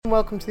and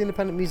welcome to the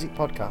Independent Music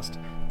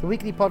Podcast, the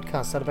weekly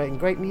podcast celebrating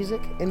great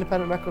music,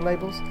 independent record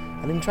labels,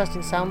 and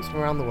interesting sounds from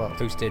around the world.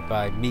 Hosted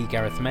by me,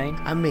 Gareth Main.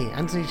 And me,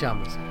 Anthony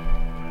Chalmers.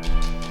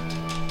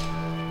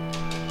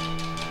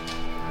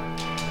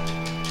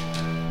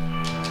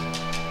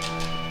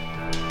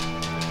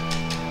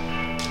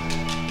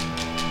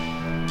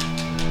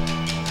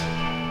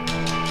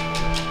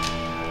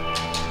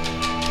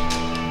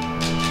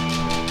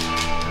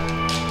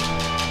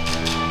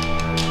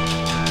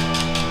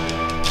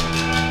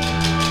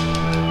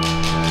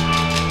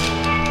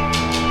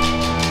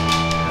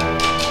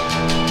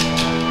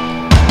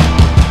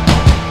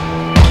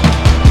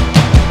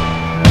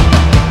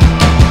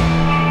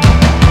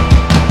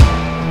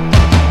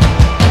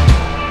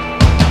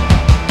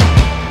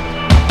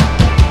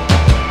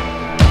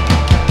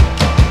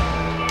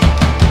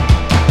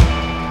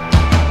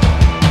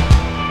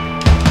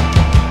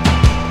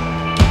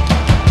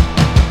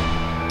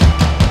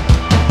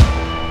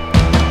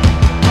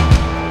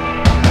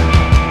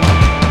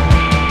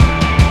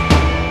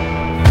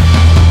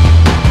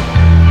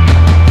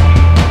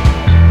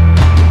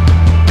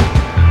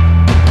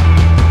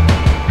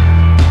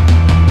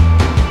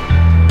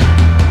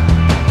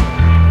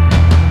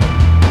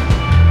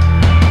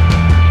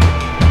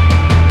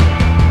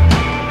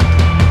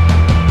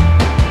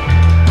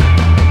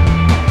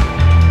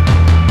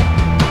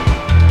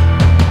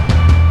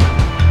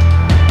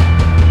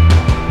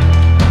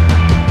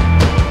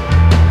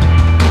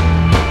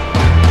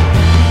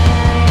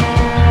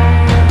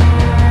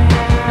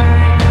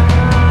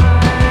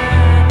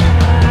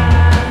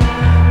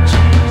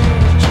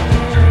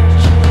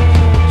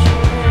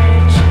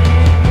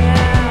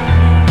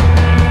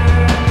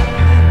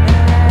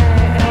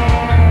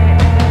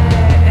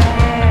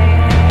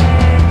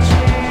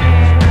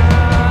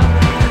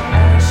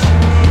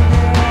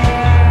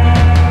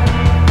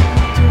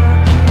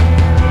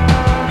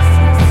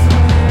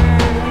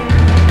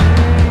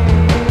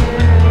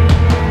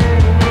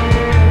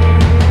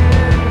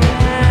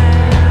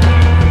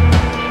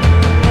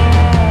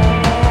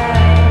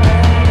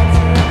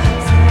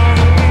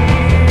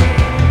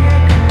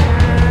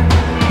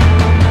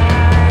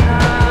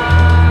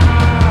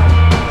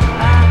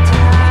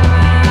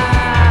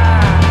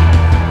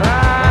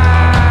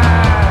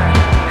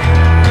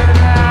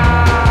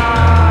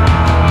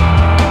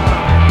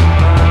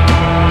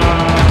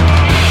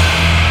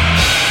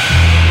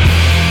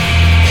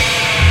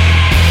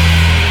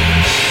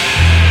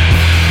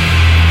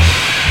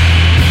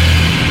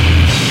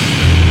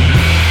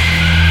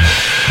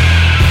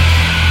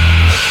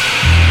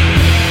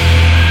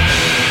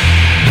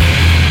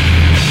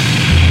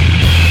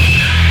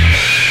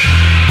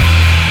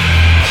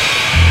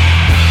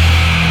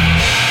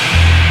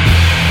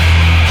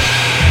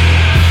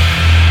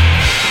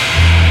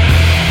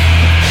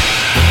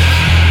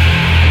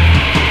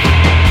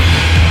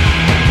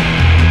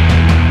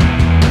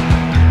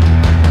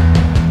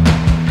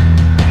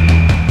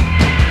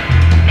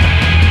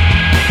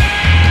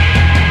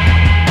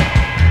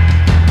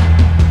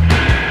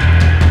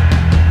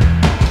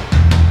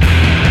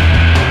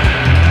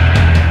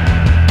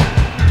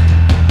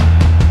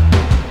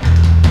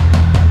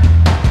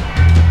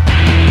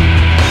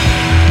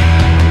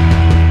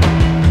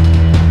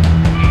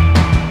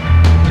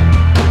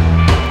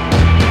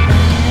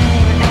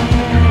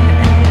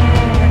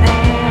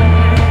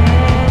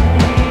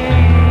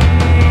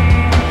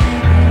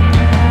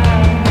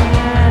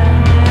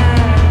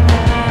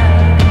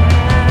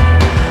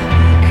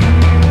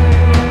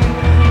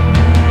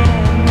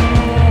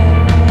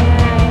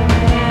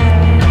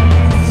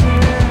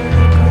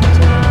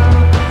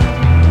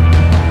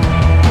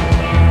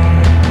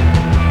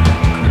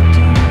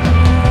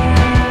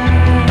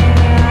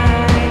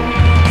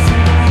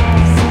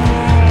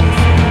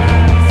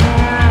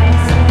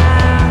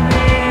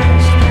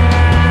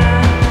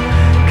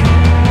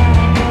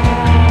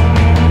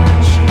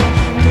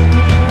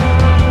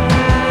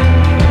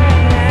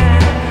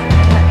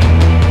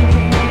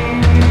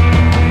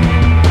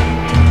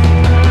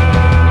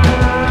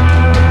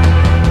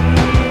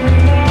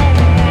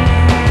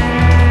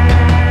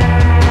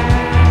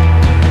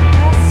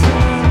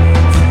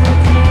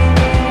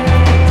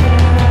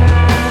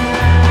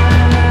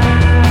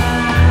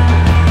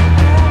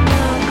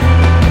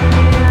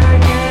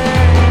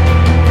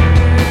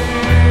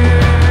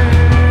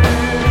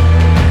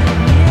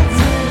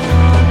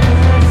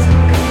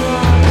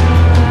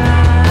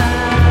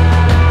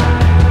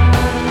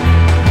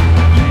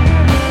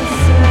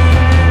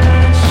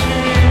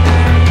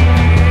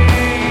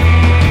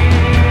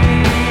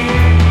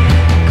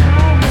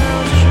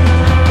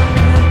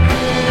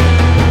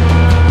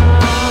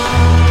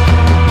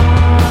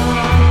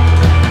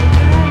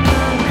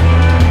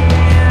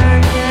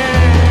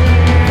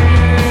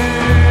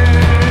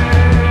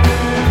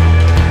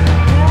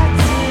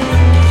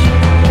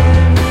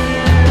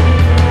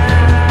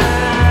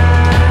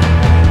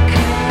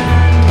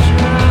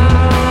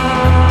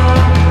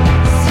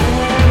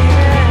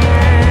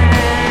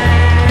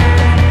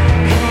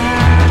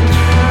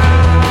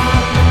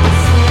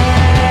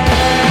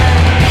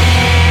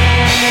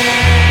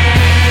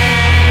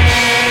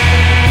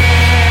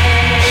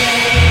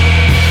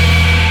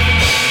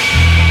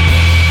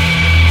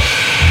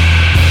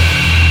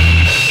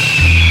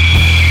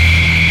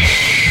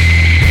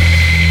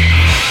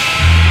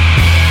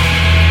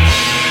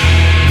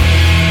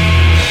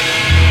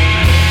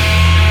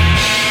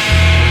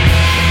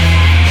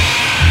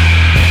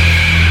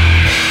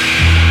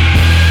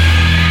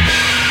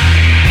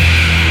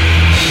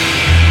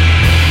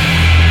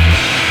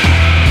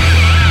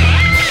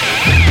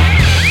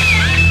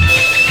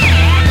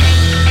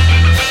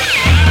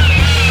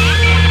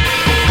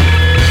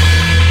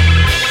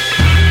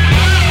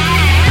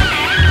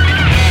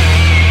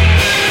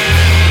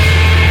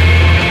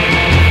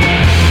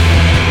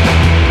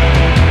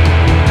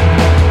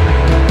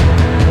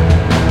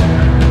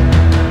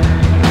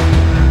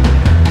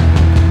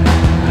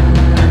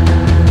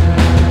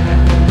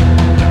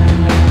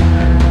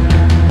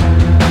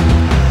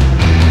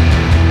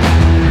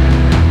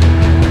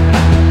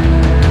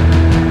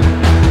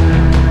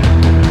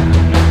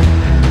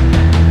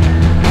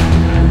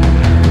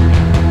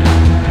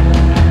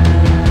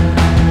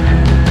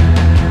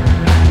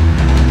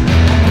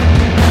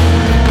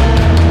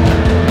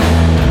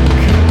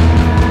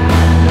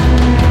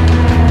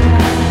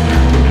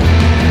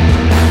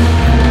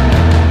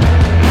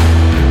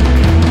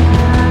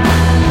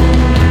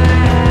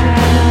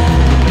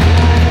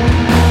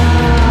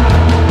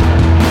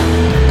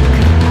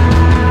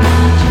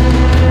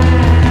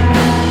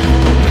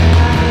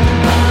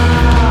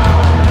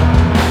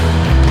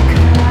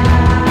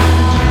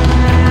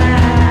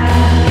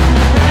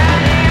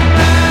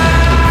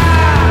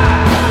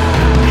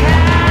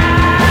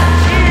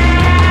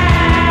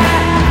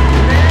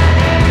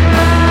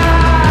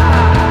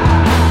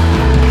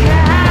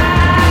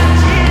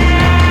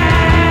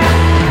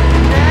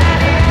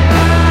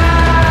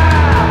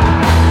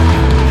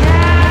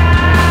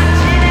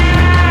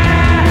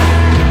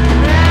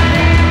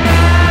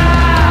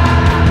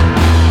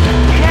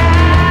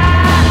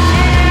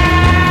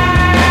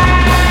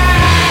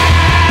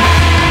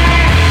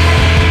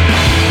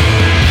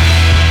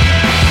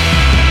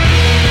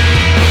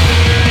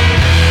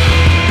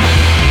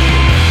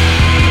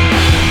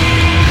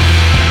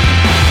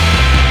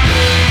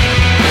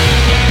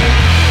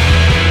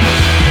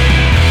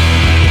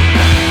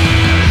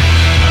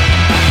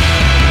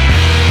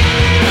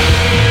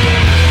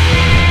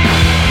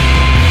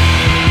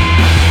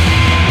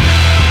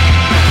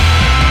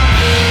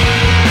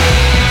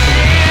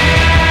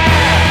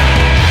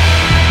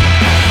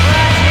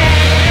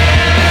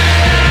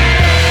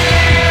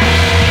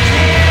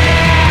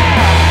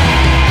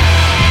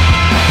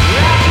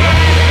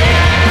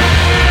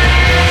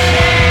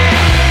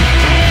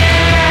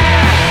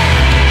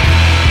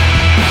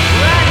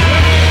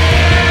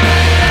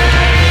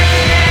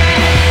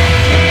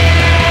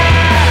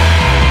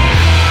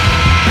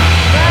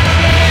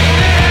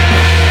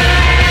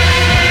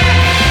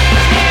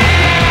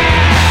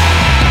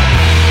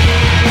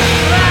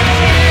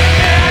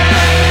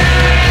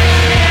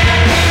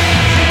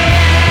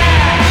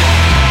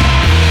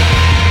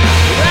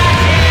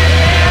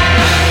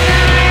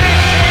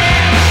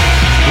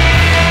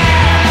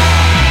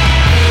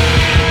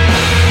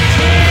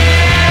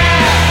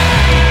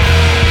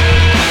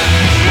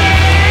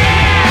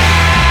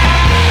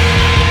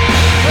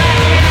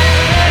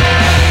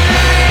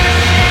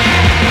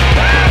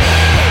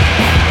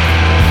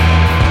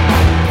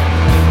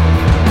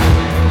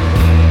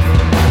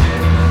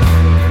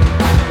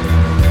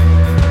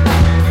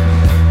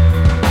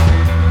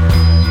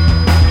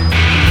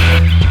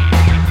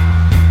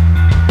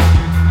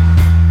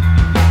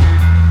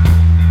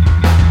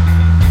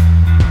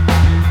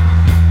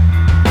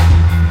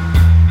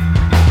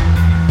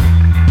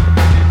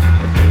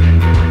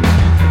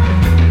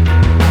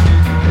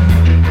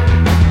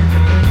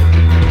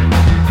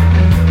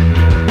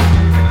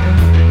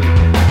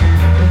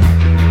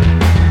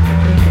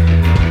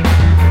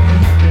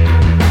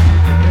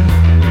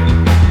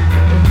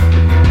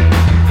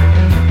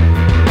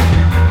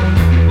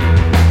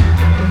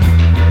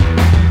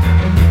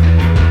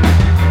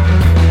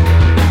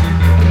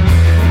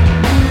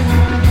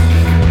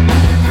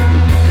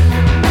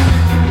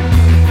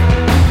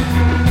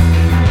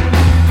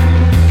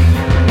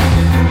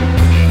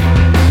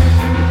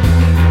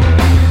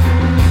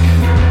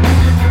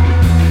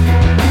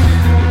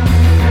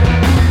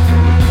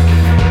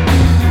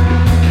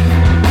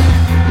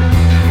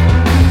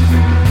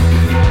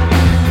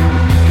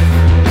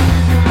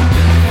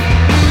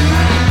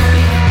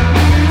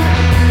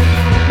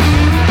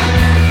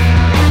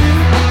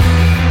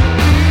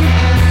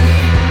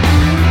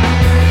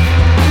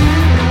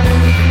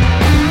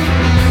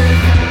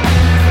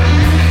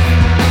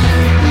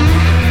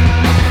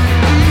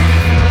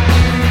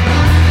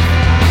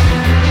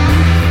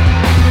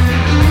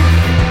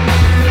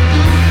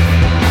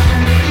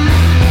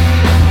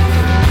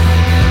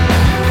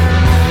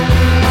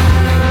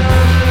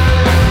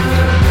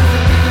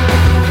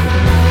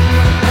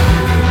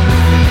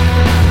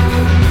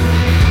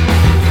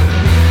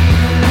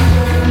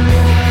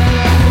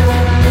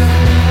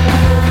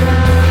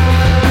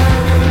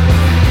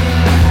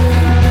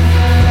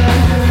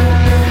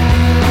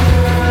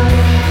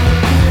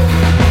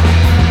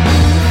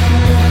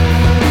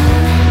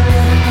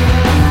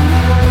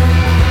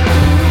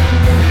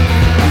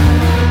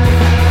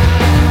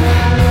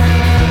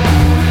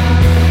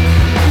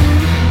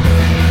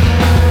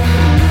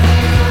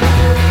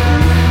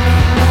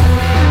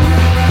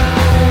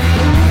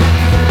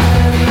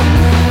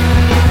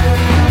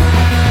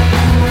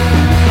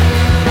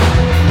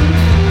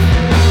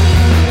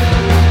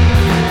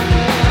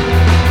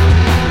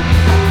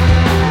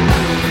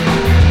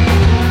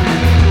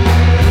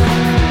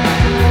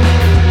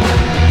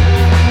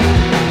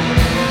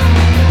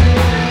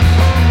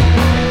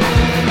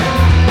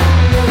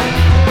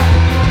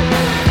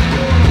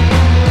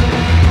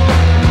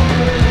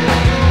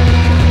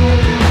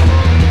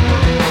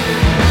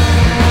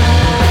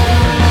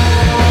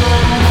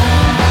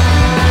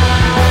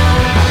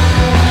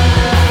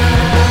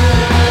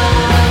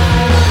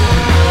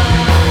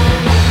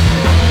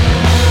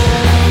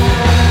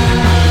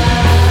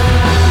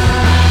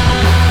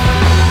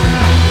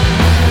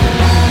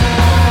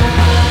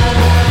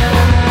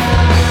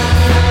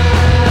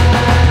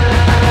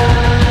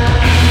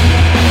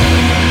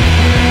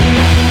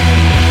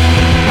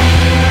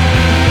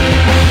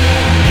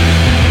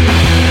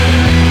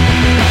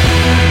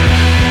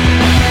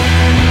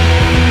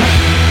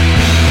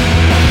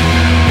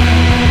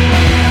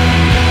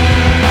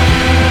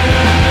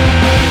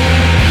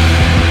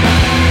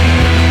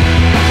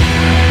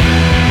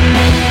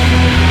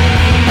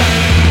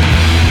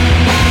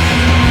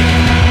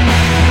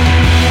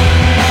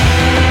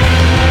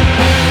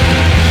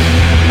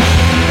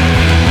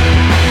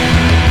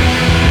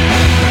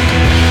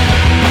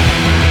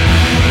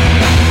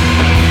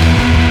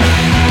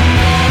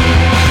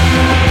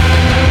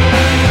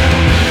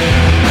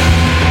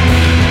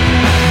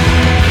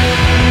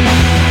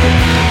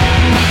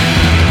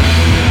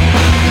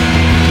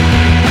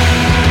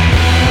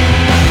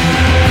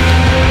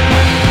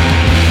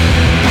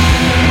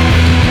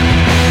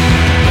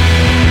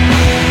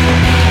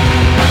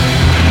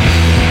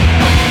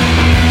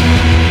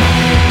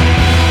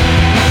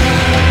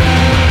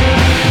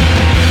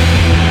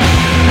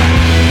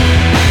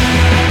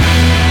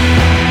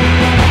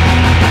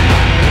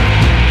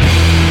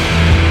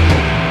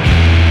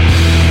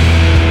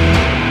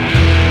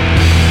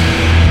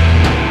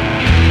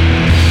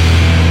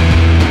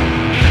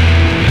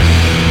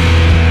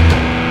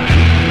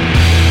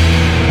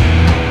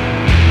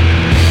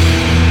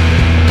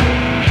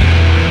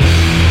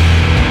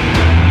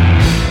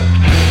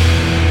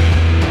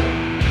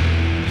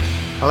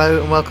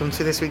 Hello and welcome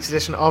to this week's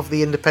edition of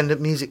the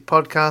Independent Music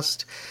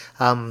Podcast.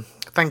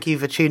 Thank you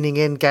for tuning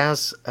in,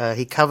 Gaz.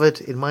 He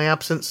covered in my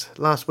absence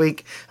last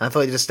week, and I thought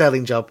he did a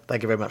sterling job.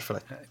 Thank you very much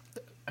for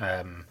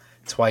that.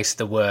 Twice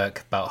the work,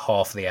 about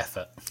half the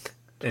effort.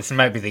 It's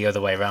maybe the other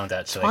way around,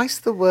 actually. Twice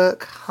the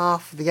work,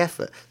 half the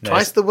effort.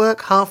 Twice the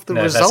work, half the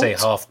result.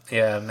 Let's say half.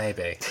 Yeah,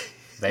 maybe.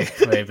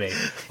 Maybe.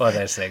 One of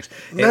those things.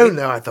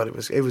 No, I thought it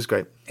was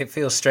great. It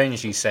feels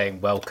strange you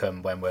saying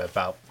welcome when we're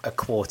about a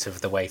quarter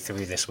of the way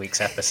through this week's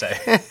episode.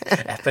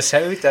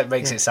 That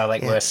makes it sound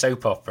like we're a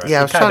soap opera. Yeah,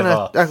 I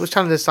was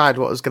trying to decide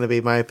what was going to be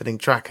my opening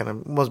track,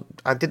 and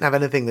I didn't have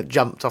anything that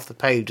jumped off the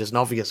page as an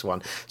obvious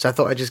one, so I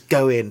thought I'd just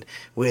go in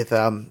with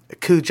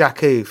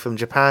Kujaku from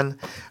Japan.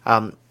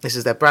 This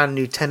is their brand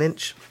new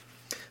 10-inch.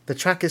 The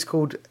track is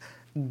called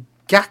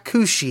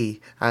Gakushi,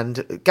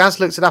 and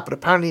Gaz looked it up, but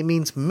apparently it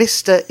means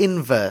Mr.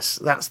 Inverse.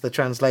 That's the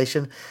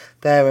translation.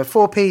 They're a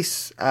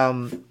 4-piece.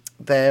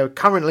 They're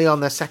currently on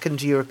their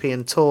second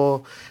European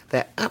tour.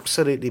 They're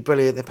absolutely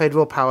brilliant. They played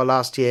Raw Power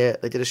last year.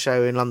 They did a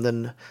show in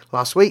London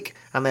last week,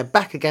 and they're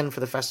back again for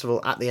the festival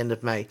at the end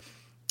of May.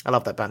 I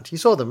love that band. You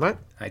saw them, right?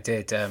 I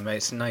did.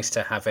 It's nice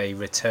to have a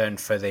return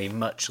for the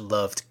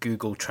much-loved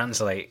Google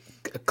Translate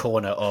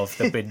corner of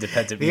the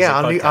Independent Music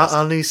Podcast.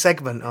 Our new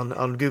segment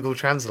on Google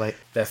Translate.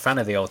 They're a fan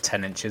of the old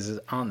 10 inches,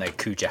 aren't they,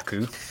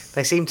 Kujaku?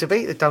 They seem to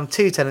be. They've done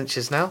 2 10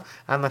 inches now,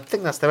 and I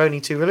think that's their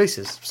only 2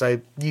 releases. So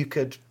you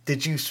could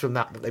deduce from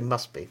that they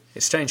must be.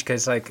 It's strange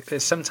because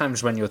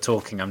sometimes when you're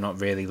talking, I'm not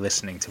really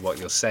listening to what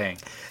you're saying.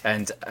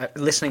 And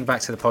listening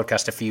back to the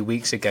podcast a few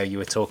weeks ago, you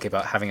were talking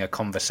about having a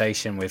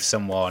conversation with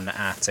someone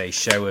at a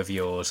show of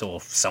yours or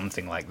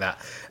something like that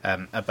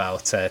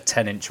about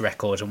 10-inch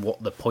records and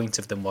what the point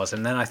of them was.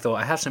 And then I thought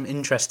I have some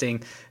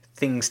interesting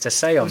things to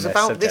say on this subject. It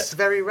was about this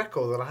very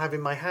record that I have in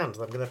my hand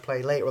that I'm going to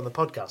play later on the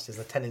podcast, is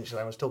the 10-inch that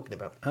I was talking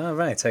about. Oh,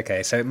 right,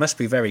 okay. So it must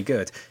be very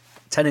good.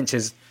 10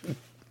 inches,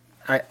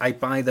 I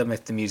buy them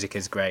if the music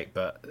is great,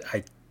 but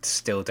I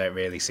still don't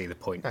really see the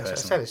point,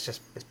 personally. As I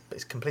said,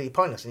 it's completely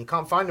pointless, and you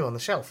can't find them on the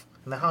shelf.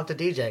 And they're hard to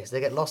DJ, because they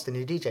get lost in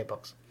your DJ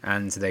box.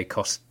 And they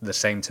cost the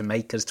same to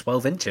make as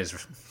 12 inches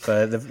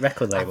for the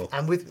record label.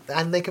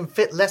 And they can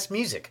fit less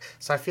music.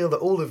 So I feel that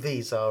all of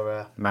these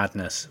are...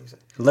 madness.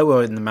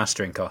 Lower in the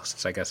mastering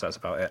costs, I guess that's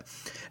about it.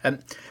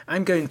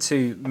 I'm going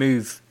to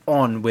move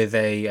on with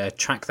a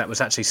track that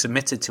was actually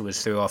submitted to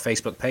us through our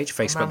Facebook page.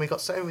 Man, we got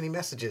so many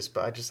messages,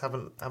 but I just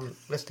haven't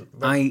listened.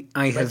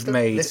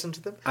 Listened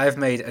to them? I have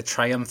made a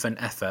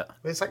triumphant effort.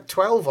 There's like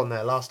 12 on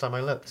there last time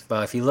I looked.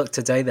 But if you look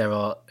today, there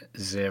are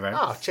 0.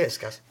 Ah, cheers,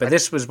 guys. But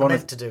this was one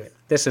to do it.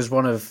 This is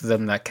one of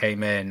them that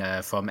came in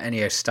from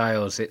Ennio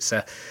Styles. It's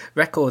a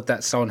record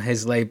that's on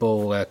his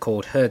label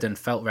called Heard and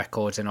Felt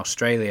Records in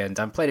Australia, and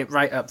I played it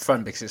right up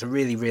front because it's a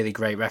really, really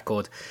great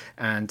record.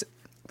 And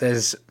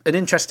there's an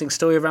interesting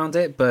story around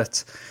it,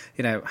 but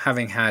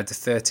having had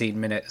 13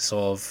 minutes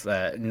of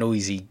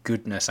noisy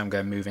goodness, I'm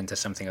going to move into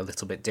something a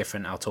little bit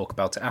different. I'll talk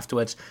about it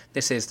afterwards.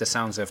 This is the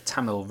sounds of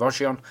Tamil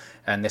Rojan,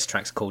 and this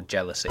track's called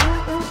Jealousy.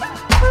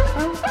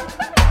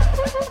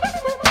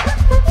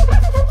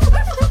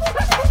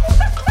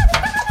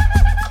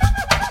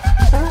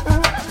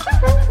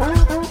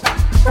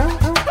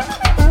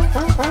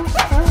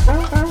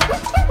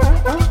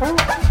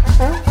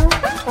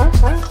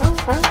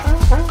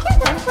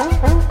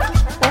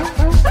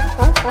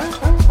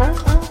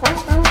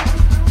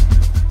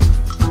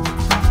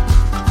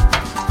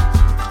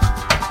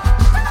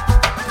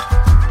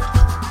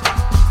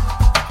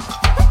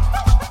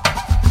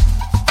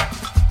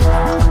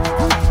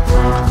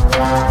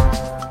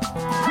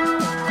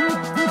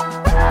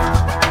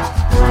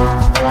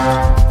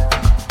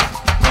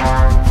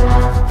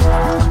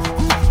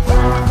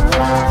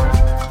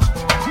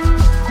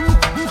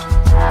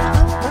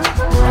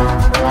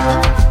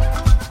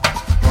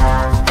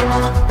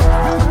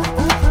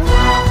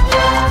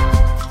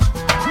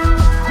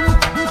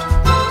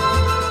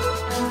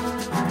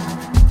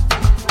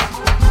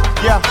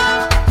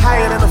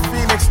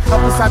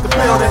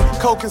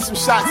 Some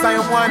shots, I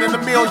am one in a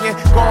million.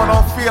 Going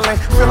on feeling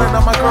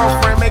on my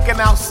girlfriend, making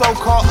out so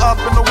caught up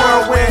in the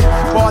whirlwind.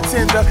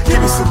 Bartender, give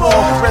me some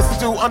more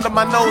residue under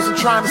my nose and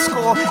trying to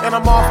score. And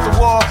I'm off the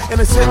wall, and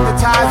it's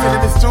hypnotizing.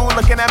 And this dude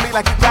looking at me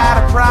like he got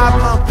a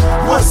problem.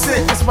 What's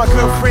it? It's my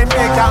good friend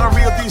Nick out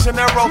in Rio de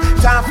Janeiro.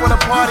 Time for the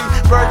party,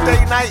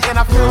 birthday night, and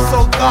I feel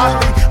so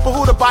godly. But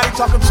who the body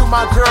talking to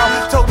my girl?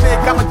 Told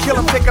Nick I'ma kill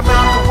him, take him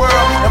out the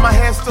world. And my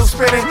hand's still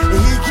spinning, and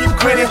he keep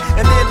grinning.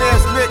 And then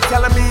there's Nick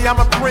telling me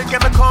I'm a prick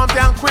and to calm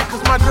down quick,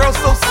 cause my girl's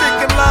so sick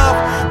in love.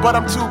 But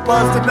I'm too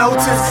buzzed to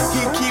notice.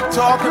 He keep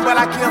talking, but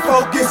I can't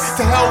focus.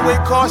 To hell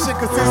with caution,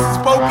 cause this is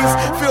focus.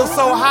 Feel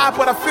so high,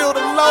 but I feel the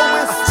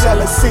lowest.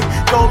 Jealousy,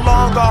 go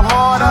longer,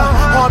 harder.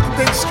 Hard to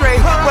think straight,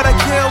 but I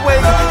can't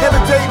wait. Every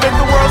day make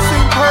the world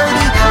seem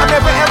pretty. I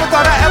never ever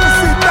thought I'd ever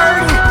see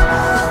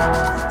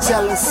 30.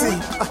 Jealousy,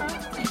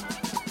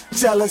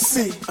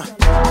 jealousy,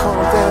 calm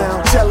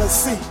down.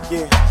 Jealousy,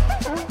 yeah.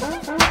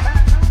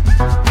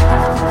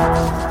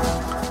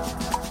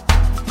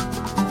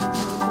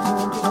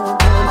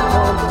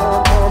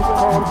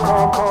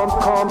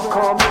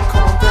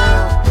 Calm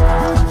down.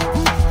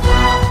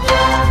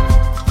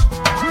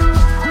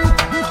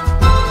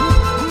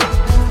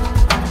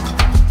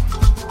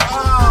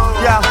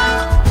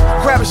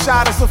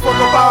 shot us a fuck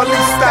about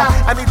Lista.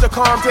 I need to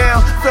calm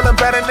down, feeling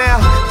better now.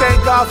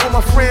 Thank God for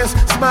my friends.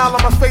 Smile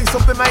on my face,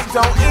 hope the night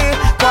don't end.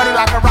 Party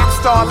like a rock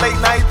star, late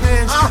night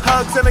binge.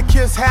 Hugs and a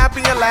kiss,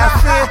 happy and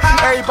laughing.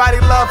 Everybody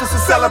love, it's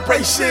a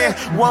celebration.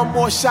 One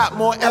more shot,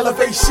 more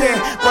elevation.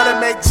 Wanna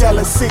make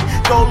jealousy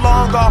go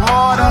longer,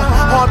 harder.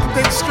 Hard to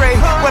think straight,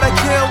 but I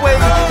can't wait.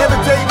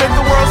 Every day make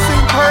the world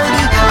seem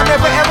pretty. I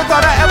never ever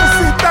thought I'd ever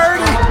see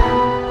 30.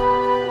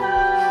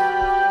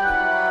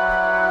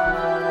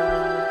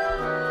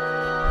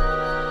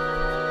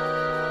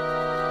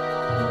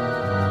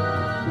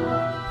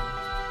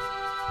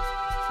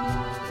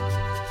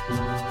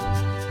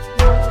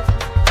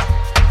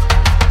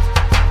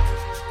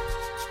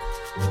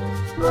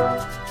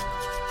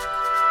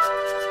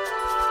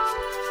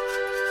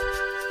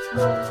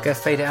 Gonna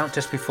fade it out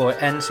just before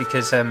it ends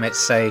because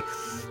it's a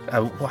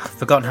I've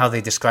forgotten how they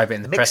describe it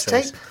in the press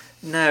release.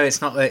 No,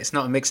 it's not. It's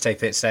not a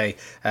mixtape. It's a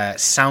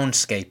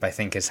soundscape, I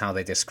think, is how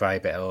they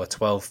describe it, or a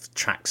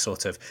 12-track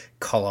sort of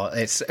collar.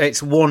 It's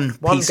one piece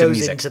of music. One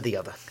goes into the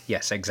other.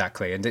 Yes,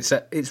 exactly, and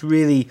it's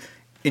really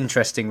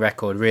interesting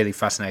record, really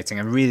fascinating.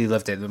 I really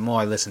loved it. The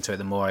more I listen to it,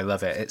 the more I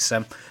love it. It's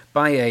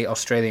by a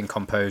Australian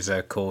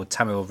composer called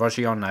Tamil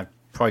Rogion. I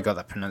probably got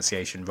that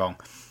pronunciation wrong.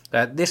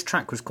 This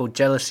track was called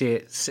Jealousy.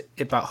 It's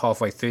about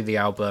halfway through the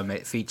album.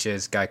 It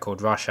features a guy called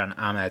Rashan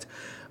Ahmed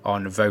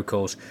on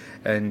vocals,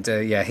 and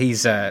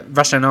he's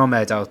Rashan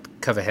Ahmed. I'll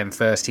cover him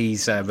first.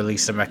 He's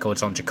released some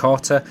records on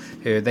Jakarta.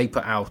 They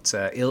put out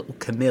Il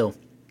Kamil,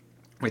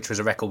 which was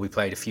a record we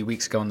played a few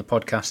weeks ago on the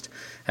podcast.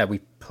 We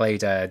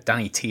played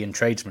Danny T and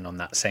Tradesman on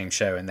that same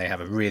show, and they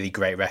have a really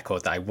great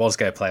record that I was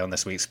going to play on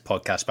this week's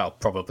podcast, but I'll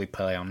probably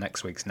play on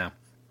next week's now.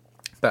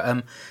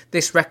 But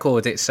this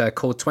record, it's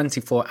called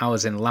 24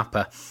 Hours in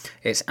Lapa.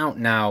 It's out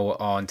now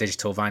on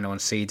digital vinyl and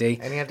CD.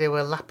 Any idea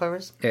where Lapa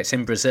is? It's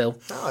in Brazil.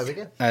 Oh, there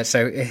we go.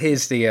 So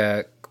here's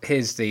the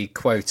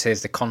quote,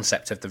 here's the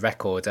concept of the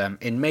record.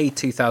 In May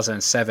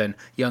 2007,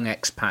 young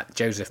expat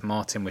Joseph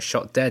Martin was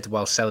shot dead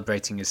while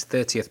celebrating his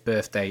 30th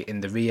birthday in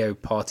the Rio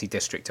Party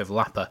district of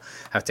Lapa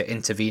after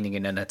intervening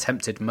in an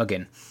attempted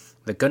mugging.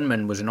 The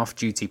gunman was an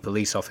off-duty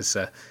police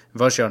officer.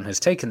 Rogion has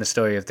taken the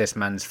story of this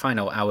man's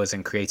final hours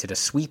and created a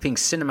sweeping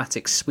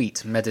cinematic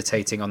suite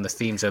meditating on the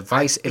themes of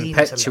vice,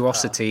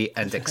 impetuosity,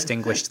 and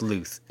extinguished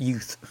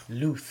youth.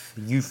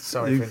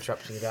 Sorry for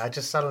interrupting you there. I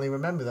just suddenly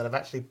remembered that I've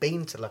actually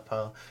been to La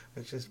Paz,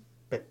 which is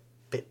a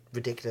bit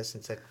ridiculous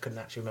since I couldn't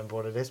actually remember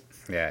what it is.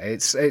 Yeah,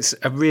 it's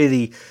a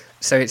really...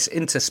 So it's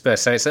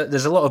interspersed. So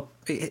there's a lot of...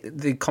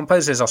 The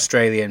composer is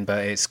Australian,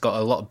 but it's got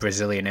a lot of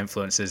Brazilian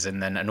influences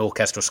and then an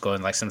orchestral score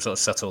and like some sort of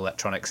subtle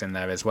electronics in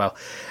there as well.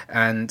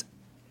 And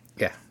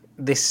yeah,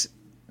 this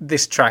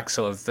track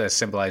sort of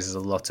symbolises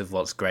a lot of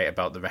what's great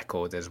about the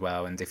record as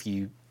well. And if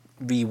you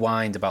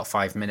rewind about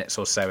 5 minutes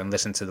or so and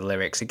listen to the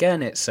lyrics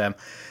again, it's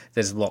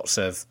there's lots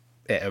of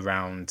it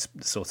around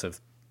sort of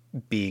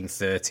being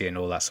 30 and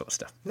all that sort of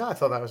stuff. No, I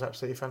thought that was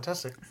absolutely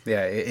fantastic.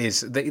 Yeah, it is.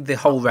 The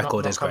whole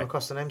record is great. Not come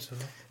across the names for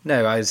me.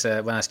 No, I was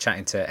when I was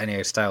chatting to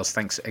Ennio Styles.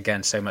 Thanks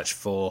again so much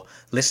for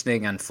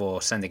listening and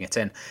for sending it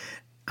in.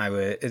 I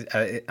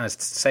was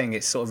saying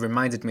it sort of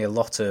reminded me a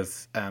lot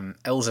of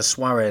Elza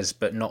Suarez,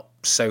 but not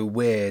so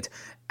weird,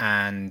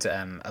 and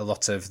a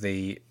lot of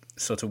the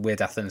sort of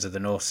weird Athens of the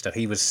North stuff.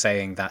 He was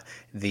saying that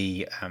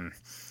the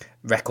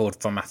record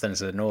from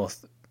Athens of the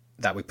North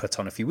that we put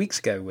on a few weeks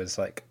ago was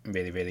like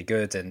really, really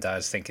good, and I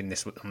was thinking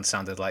this one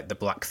sounded like the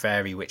Black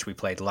Fairy, which we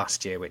played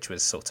last year, which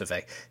was sort of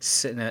a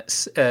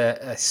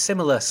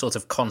similar sort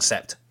of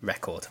concept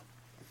record.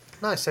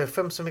 Nice. So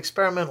from some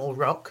experimental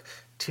rock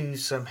to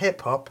some hip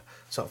hop,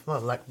 sort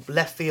of like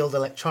left field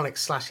electronic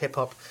 / hip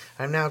hop,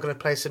 I'm now going to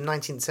play some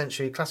 19th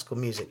century classical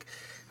music.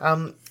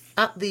 At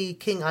the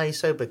King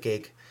Aisoba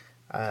gig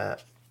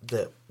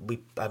that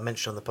I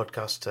mentioned on the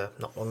podcast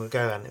not long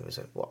ago, and it was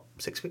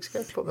 6 weeks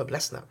ago, probably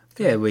less than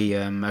that. Yeah, we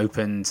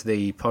opened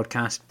the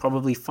podcast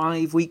probably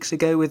 5 weeks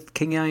ago with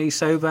King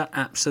Aisoba.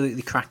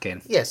 Absolutely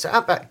cracking. Yeah, so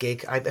at that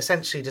gig I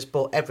essentially just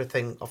bought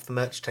everything off the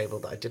merch table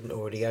that I didn't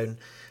already own,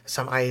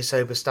 some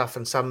Aisoba stuff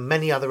and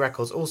many other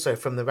records also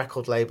from the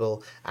record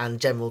label and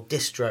general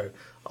distro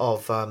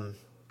of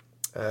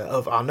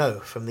Arnaud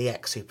from the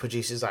X, who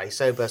produces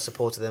Aisoba,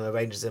 supported them,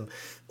 arranges them,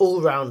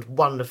 all round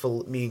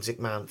wonderful music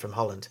man from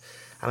Holland.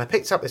 And I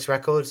picked up this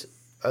record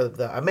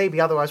that I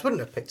maybe otherwise wouldn't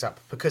have picked up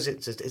because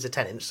it's a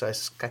 10-inch, so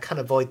I can't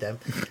avoid them,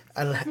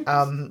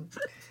 and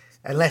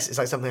unless it's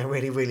like something I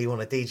really, really want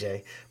to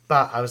DJ.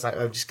 But I was like,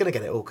 I'm just going to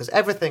get it all because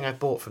everything I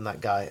bought from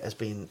that guy has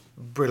been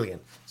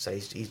brilliant. So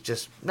he's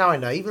just, now I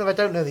know, even if I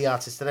don't know the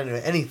artist, I don't know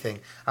anything,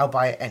 I'll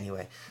buy it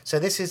anyway. So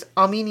this is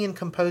Armenian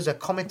composer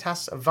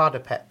Komitas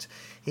Vardapet.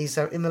 He's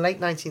in the late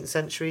 19th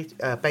century,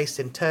 based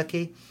in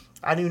Turkey.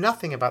 I knew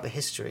nothing about the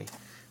history,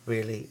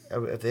 really,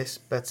 of this,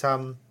 but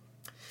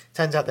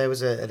turns out there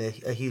was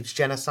a huge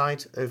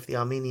genocide of the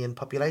Armenian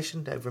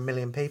population. Over 1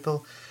 million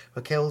people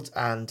were killed,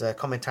 and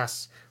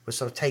Komitas was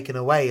sort of taken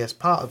away as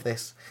part of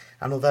this.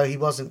 And although he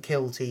wasn't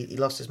killed, he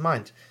lost his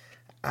mind.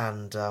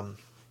 And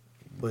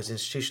was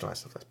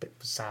institutionalized. That's a bit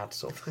sad,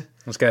 sort of. I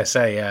was going to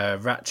say,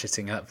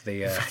 ratcheting up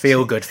the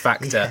feel-good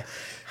factor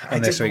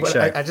on this week's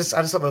show. I just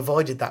sort of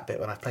avoided that bit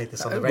when I played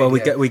this on the radio.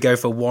 Well, we go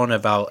for one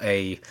about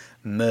a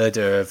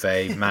murder of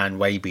a man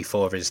way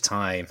before his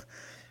time,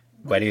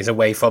 when he was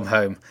away from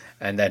home,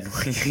 and then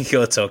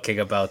you're talking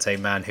about a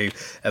man who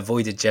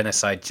avoided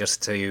genocide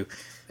just to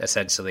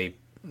essentially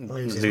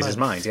lose his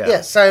mind. Yeah.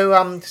 So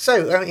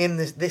in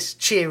this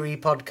cheery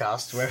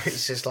podcast where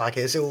it's just like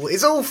it's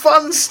all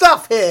fun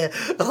stuff here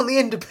on the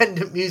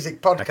Independent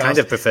Music Podcast. I kind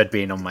of preferred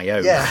being on my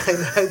own. Yeah, I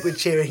hope we're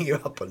cheering you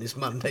up on this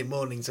Monday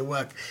morning to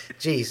work.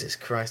 Jesus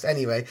Christ.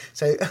 Anyway,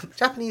 so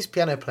Japanese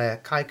piano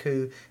player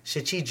Kaiku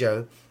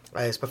Shichijo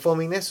is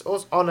performing this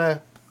on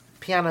a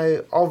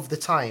piano of the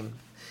time.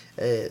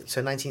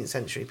 So 19th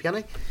century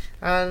piano,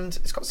 and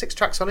it's got 6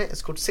 tracks on it.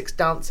 It's called Six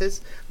Dances.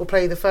 We'll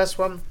play the first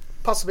one,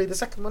 possibly the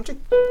second one too.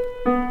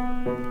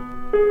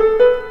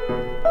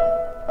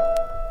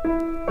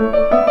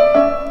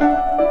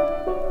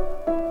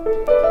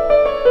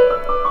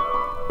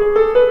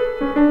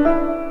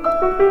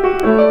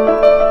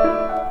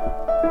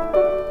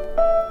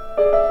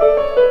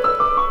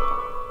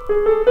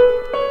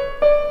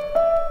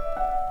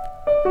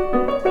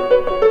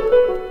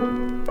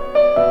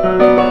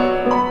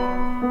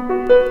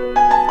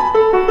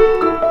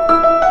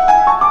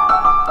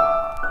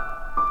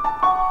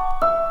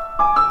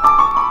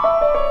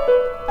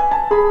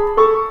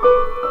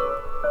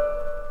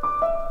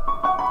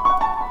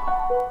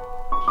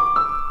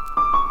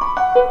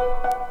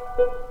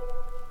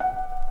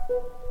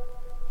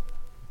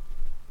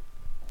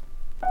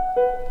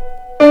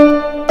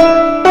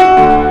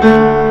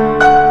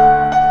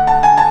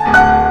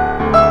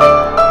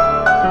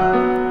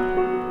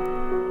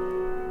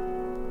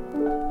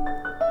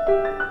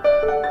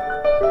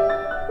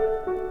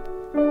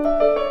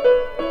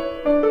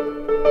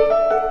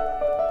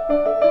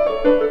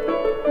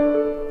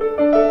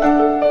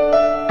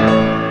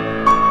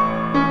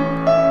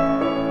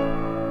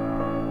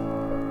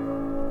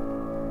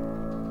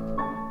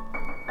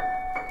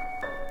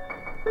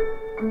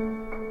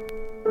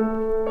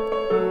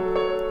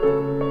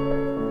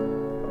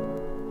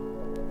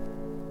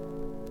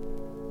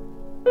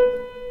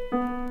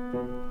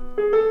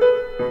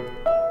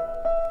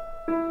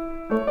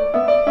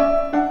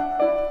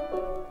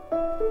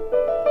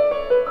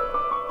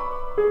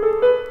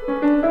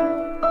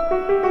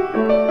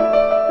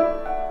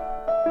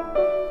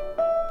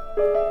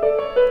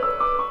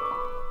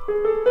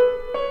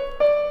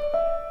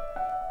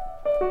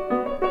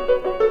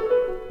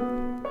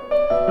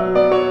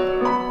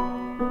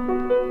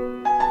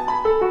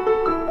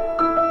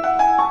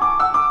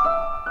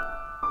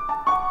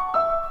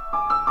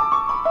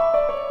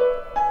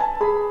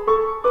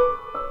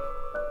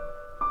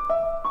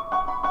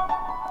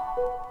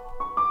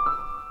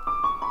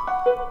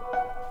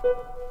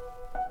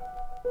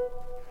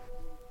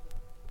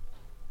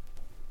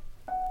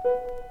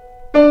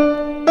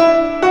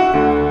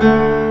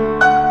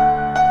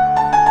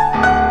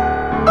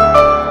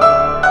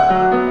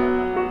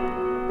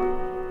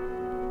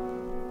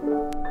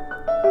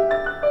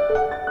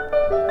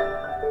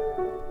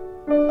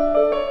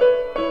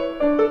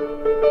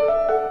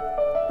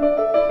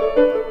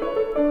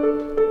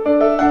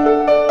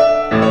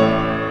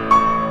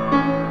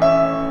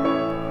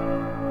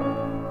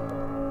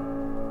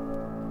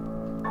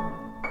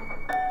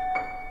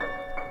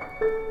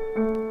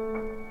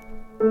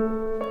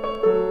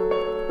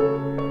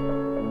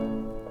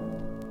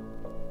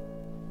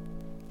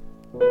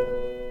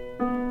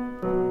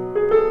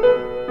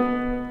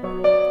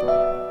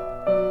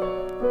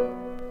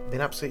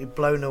 Absolutely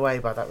blown away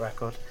by that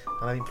record,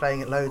 and I've been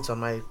playing it loads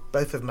on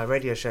both of my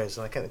radio shows,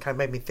 and it kind of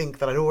made me think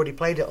that I'd already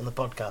played it on the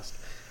podcast.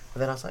 But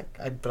then I was like,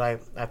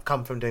 I've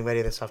come from doing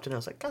radio this afternoon. I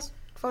was like, guys,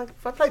 have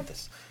I played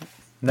this?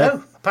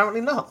 No, apparently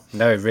not.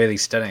 No, really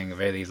stunning,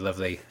 really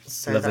lovely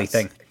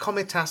thing.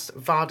 Komitas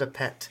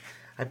Vardapet.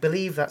 I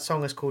believe that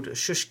song is called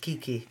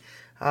Shushkiki.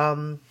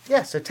 So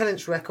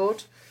 10-inch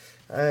record.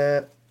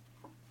 There's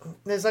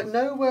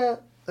nowhere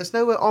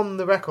on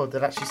the record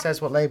that actually says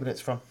what label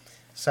it's from.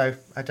 So,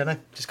 I don't know,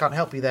 just can't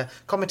help you there.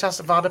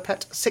 Komitas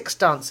Vardapet, 6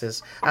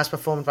 Dances, as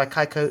performed by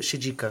Kaiko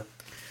Shijiko.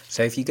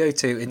 So if you go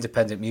to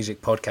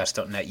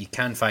independentmusicpodcast.net, you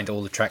can find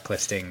all the track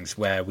listings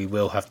where we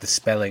will have the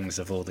spellings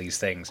of all these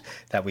things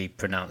that we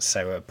pronounce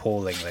so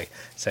appallingly.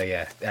 So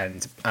yeah,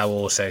 and I'll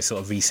also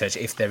sort of research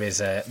if there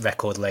is a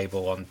record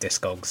label on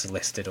Discogs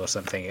listed or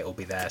something, it will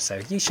be there.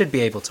 So you should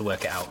be able to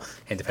work it out,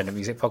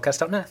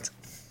 independentmusicpodcast.net.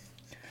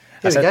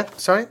 Here we go.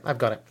 Sorry, I've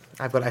got it.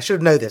 I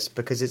should know this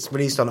because it's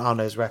released on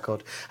Arno's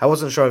record. I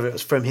wasn't sure if it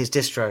was from his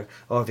distro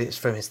or if it's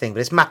from his thing,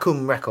 but it's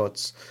Makum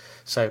Records.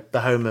 So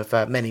the home of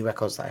many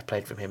records that I've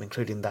played from him,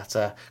 including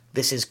that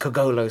This Is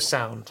Kogolo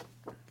Sound.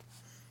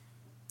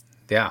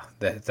 Yeah,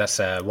 that's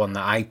one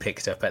that I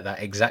picked up at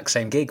that exact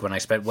same gig when I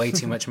spent way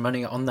too much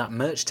money on that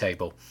merch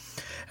table.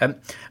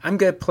 I'm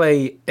going to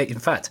play, in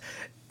fact,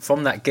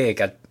 from that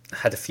gig,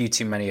 had a few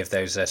too many of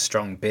those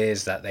strong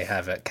beers that they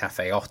have at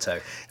Cafe Otto.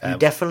 You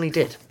definitely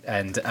did.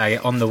 And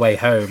on the way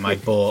home, I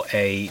bought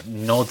a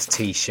Nod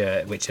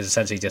T-shirt, which is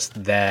essentially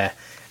just their.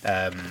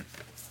 In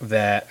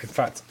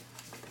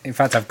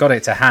fact, I've got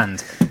it to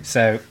hand.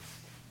 So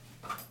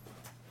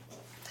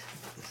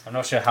I'm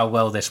not sure how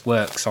well this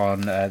works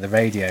on the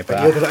radio,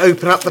 but you're going to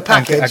open up the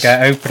package. I'm going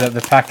to open up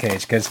the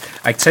package because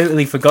I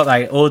totally forgot that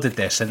I ordered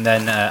this, and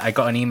then I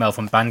got an email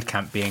from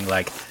Bandcamp being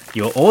like,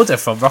 "Your order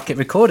from Rocket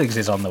Recordings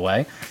is on the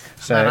way."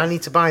 So Man, I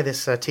need to buy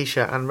this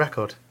T-shirt and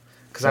record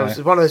because I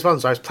was one of those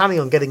ones. I was planning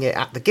on getting it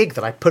at the gig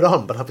that I put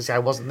on, but obviously I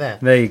wasn't there.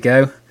 There you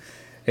go.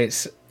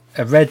 It's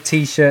a red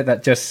T-shirt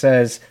that just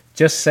says,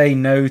 "Just say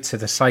no to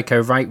the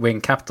psycho right-wing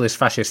capitalist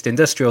fascist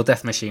industrial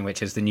death machine,"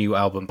 which is the new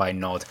album by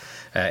Nod.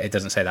 It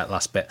doesn't say that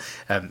last bit.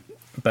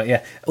 But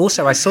yeah,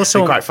 also I saw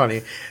someone... Quite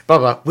funny.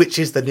 Bubba, which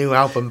is the new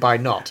album by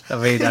Nod? I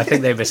mean, I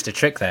think they missed a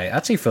trick there. It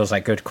actually feels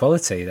like good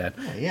quality then.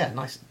 Yeah,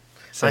 nice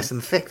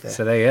and thick there.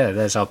 So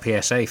there's our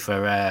PSA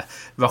for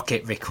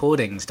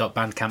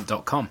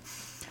rocketrecordings.bandcamp.com.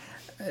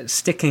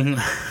 Sticking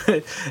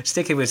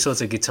with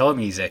sort of guitar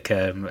music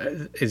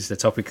is the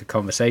topic of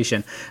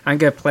conversation. I'm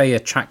going to play a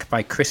track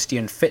by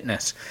Christian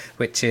Fitness,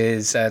 which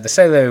is the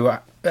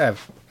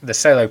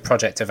solo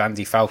project of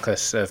Andy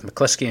Falkus of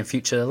McCluskey and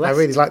Future Left. I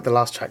really like the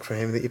last track from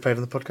him that you played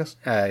on the podcast.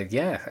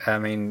 Yeah, I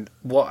mean,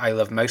 what I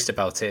love most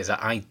about it is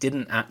that I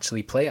didn't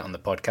actually play it on the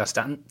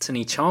podcast.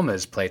 Anthony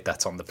Chalmers played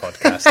that on the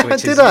podcast.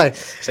 Which Did I?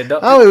 So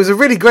it was a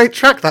really great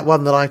track, that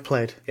one that I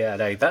played. Yeah,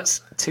 no, that's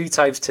 2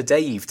 times today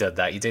you've done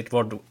that. You did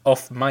one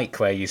off mic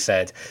where you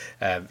said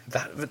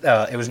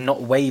that it was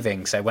Not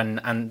Waving. So when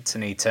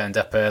Anthony turned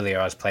up earlier,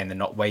 I was playing the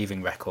Not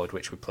Waving record,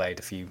 which we played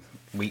a few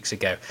weeks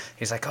ago.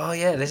 He's like, "Oh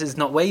yeah, this is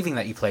Not Waving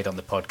that you played on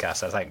the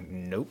podcast." I was like,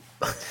 "Nope."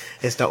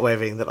 It's Not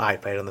Waving that I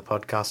played on the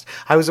podcast.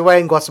 I was away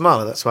in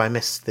Guatemala, that's why I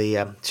missed the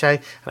show. And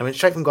I went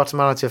straight from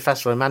Guatemala to a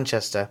festival in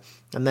Manchester,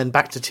 and then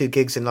back to 2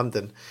 gigs in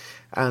London.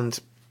 And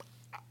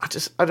I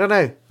don't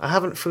know, I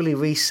haven't fully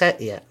reset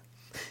yet.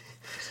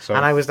 So,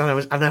 and I was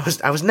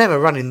never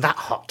running that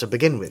hot to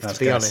begin with, to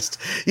be honest.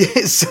 Yeah,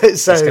 I was going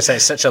to say,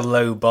 it's such a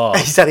low bar.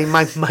 Exactly,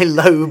 my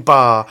low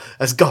bar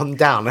has gone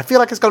down. I feel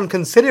like it's gone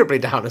considerably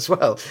down as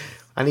well.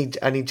 I need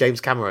James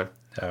Cameron.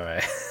 All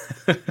right.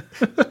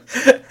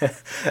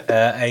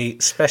 A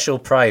special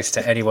prize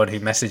to anyone who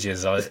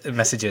messages at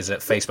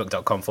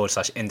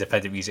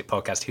facebook.com/independent music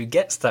podcast who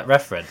gets that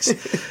reference.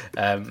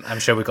 I'm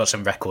sure we've got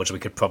some records we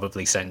could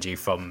probably send you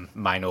from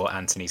mine or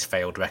Anthony's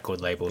failed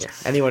record labels. Yeah,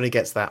 anyone who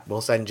gets that,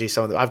 we'll send you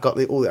some of them. I've got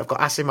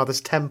Ashley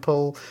Mother's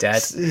Temple.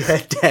 Dead.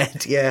 Yeah,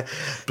 Dead, yeah.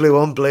 Blue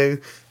on Blue.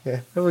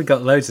 Yeah. Well, we've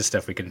got loads of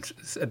stuff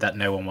that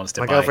no one wants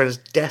to buy. My girlfriend is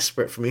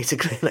desperate for me to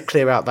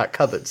clear out that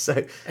cupboard.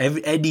 So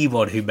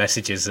anyone who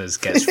messages us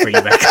gets free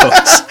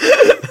records.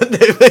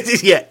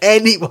 Yeah,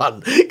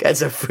 anyone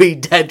gets a free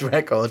Dead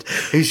record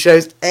who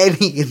shows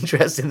any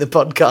interest in the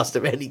podcast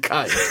of any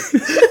kind.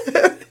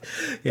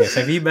 Yeah,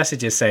 so if you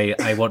message us, say,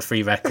 "I want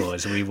free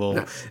records," we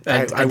will...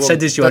 and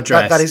send us your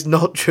address. That is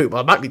not true.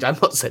 Well, I'm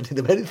not sending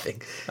them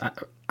anything.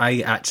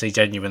 I actually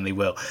genuinely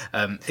will.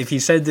 If you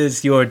send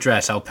us your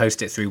address, I'll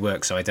post it through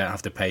work so I don't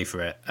have to pay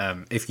for it.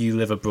 If you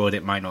live abroad,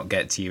 it might not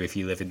get to you. If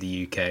you live in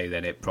the UK,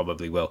 then it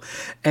probably will.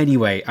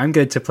 Anyway, I'm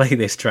going to play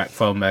this track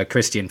from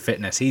Christian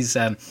Fitness. He's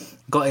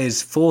got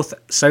his 4th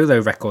solo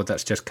record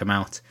that's just come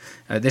out.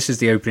 This is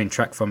the opening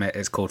track from it.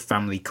 It's called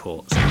Family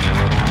Courts.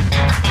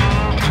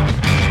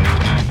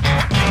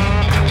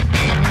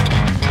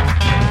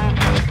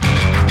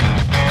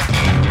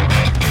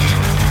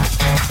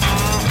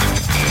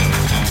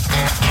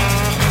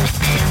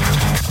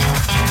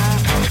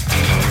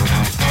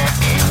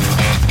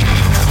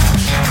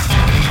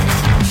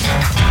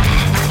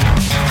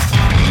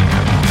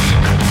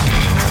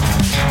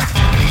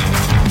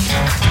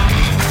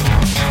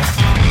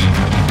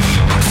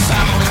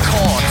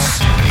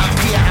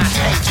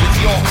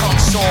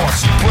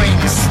 Bring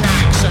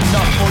snacks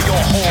enough for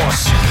your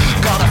horse.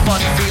 Got a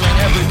funny feeling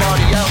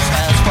everybody else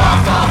has.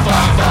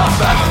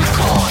 Family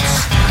courts.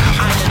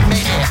 I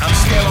admit it, I'm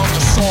still on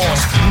the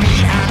source. Me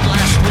and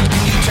last week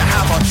need to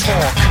have a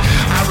talk.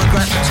 I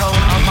regret the tone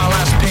of my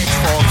last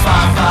pitchfork.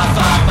 Family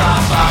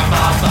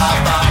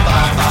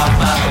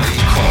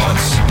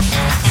courts.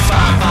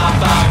 Family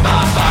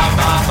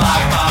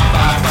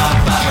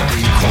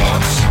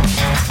courts.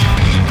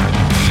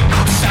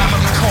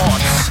 Family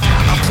courts.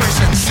 A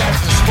prison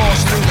sentence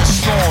forced through the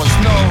stores.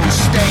 No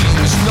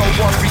stains, no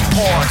one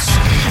reports.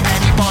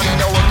 Anybody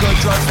know a good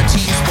drug for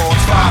team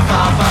sports?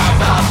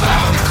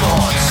 Family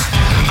courts.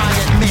 I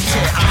admit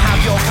it, I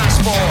have your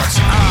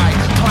passports. I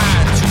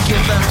plan to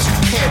give them to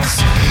kids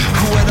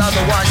who would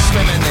otherwise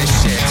swim in this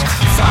shit.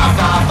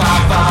 Family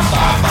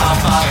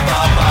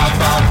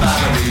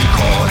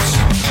courts.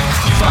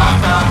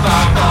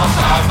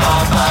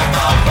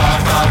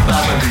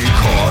 Family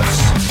courts.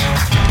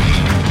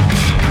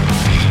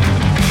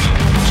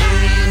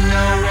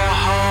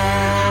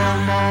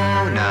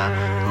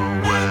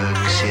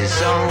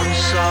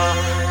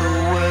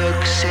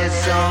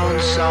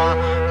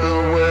 Who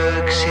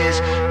works his,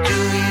 do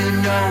you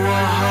know a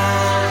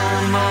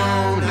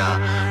homeowner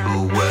who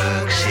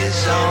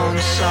his own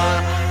saw,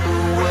 who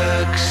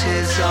works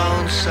his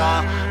own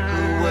saw,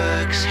 who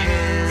works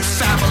his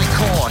family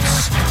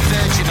courts,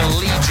 virginal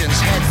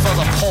legions head for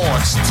the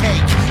ports.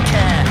 Take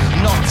care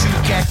not to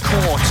get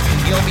caught.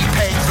 You'll be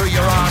paid through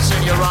your arse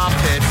and your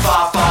armpit.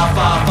 Family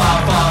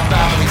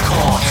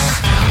courts.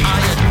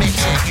 I admit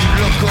it, you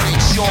look good in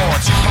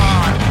shorts.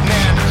 Hard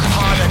men,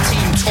 harder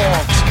team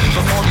talks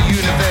before the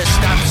universe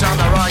stamps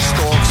on their eye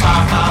stalks.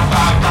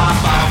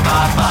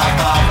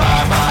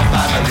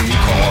 Family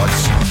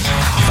courts.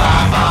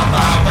 Family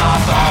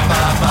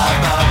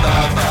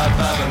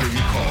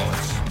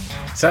courts.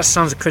 So that's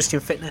Sounds of Christian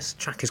Fitness. The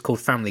track is called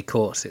Family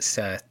Courts. It's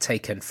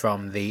taken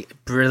from the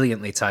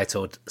brilliantly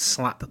titled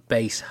Slap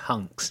Bass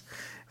Hunks,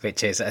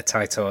 which is a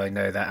title I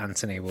know that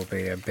Anthony will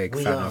be a big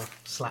fan of.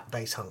 Slap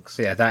Bass Hunks.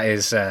 Yeah,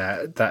 that's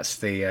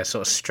the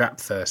sort of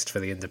strap first for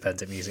the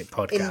independent music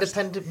podcast.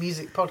 Independent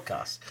music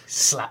podcast.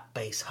 Slap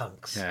Bass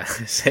Hunks. Yeah,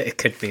 it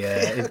could be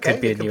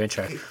a new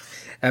intro. Be...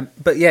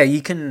 But yeah,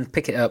 you can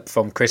pick it up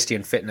from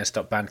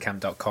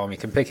christianfitness.bandcamp.com. You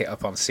can pick it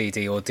up on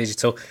CD or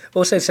digital.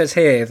 Also says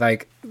here,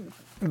 like,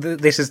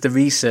 this is the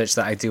research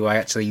that I do. I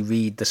actually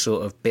read the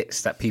sort of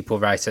bits that people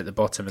write at the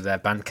bottom of their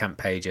Bandcamp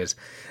pages.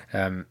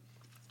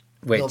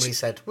 Which normally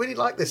said, really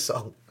like this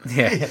song.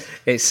 Yeah,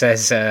 it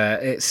says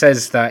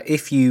that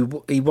if he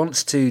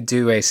wants to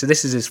do so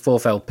this is his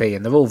 4th LP,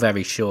 and they're all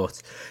very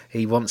short.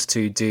 He wants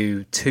to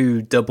do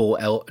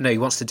he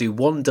wants to do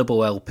one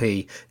double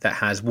LP that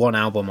has one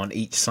album on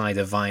each side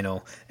of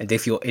vinyl. And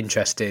if you're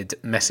interested,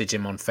 message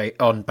him on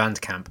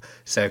Bandcamp.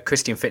 So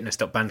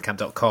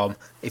christianfitness.bandcamp.com.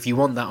 If you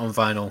want that on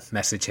vinyl,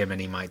 message him and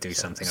he might do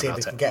something See about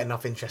if we it. can get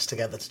enough interest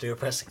together to do a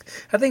pressing.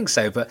 I think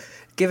so, but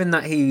given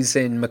that he's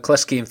in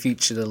McCluskey and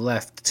Future to the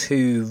Left,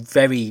 two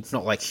very,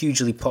 not like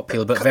hugely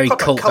popular, but very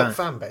cult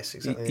fan base.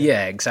 Exactly,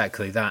 yeah,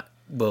 exactly. That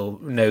will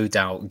no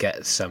doubt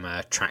get some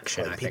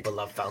traction. Well, I think people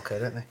love Falco,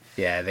 don't they?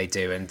 Yeah, they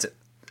do, and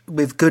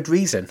with good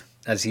reason,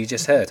 as you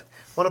just heard.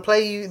 Want to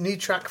play you a new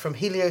track from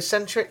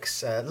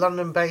Heliocentrics,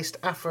 London-based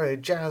Afro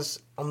jazz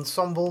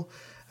ensemble,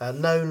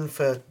 known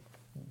for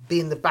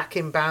being the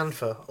backing band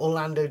for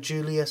Orlando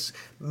Julius,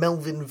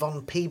 Melvin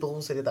Von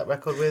Peebles. They did that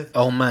record with.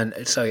 Oh man,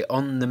 sorry,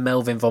 on the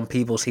Melvin Von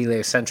Peebles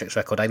Heliocentrics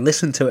record, I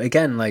listened to it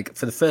again, like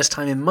for the first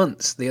time in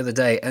months the other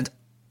day, and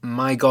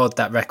my god,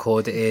 that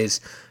record is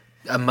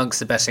amongst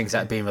the best things that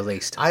have been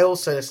released. I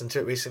also listened to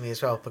it recently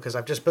as well, because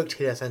I've just booked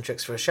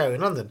Heliocentrics for a show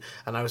in London,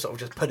 and I was sort of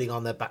just putting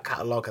on their back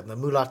catalogue, and the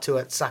Mulatu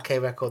at Sake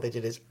record they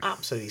did is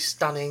absolutely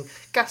stunning.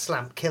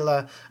 Gaslamp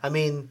Killer, I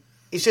mean,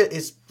 it's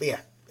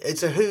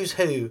a who's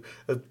who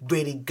of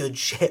really good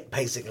shit,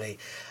 basically.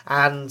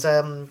 And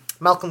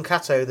Malcolm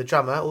Cato, the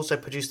drummer, also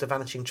produced the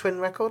Vanishing Twin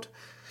record.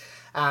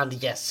 And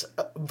yes,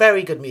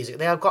 very good music.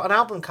 They have got an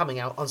album coming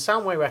out on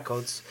Soundway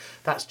Records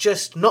that's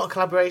just not a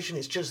collaboration,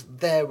 it's just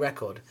their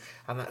record.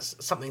 And that's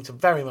something to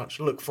very much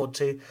look forward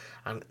to.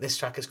 And this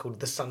track is called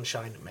The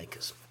Sunshine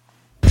Makers.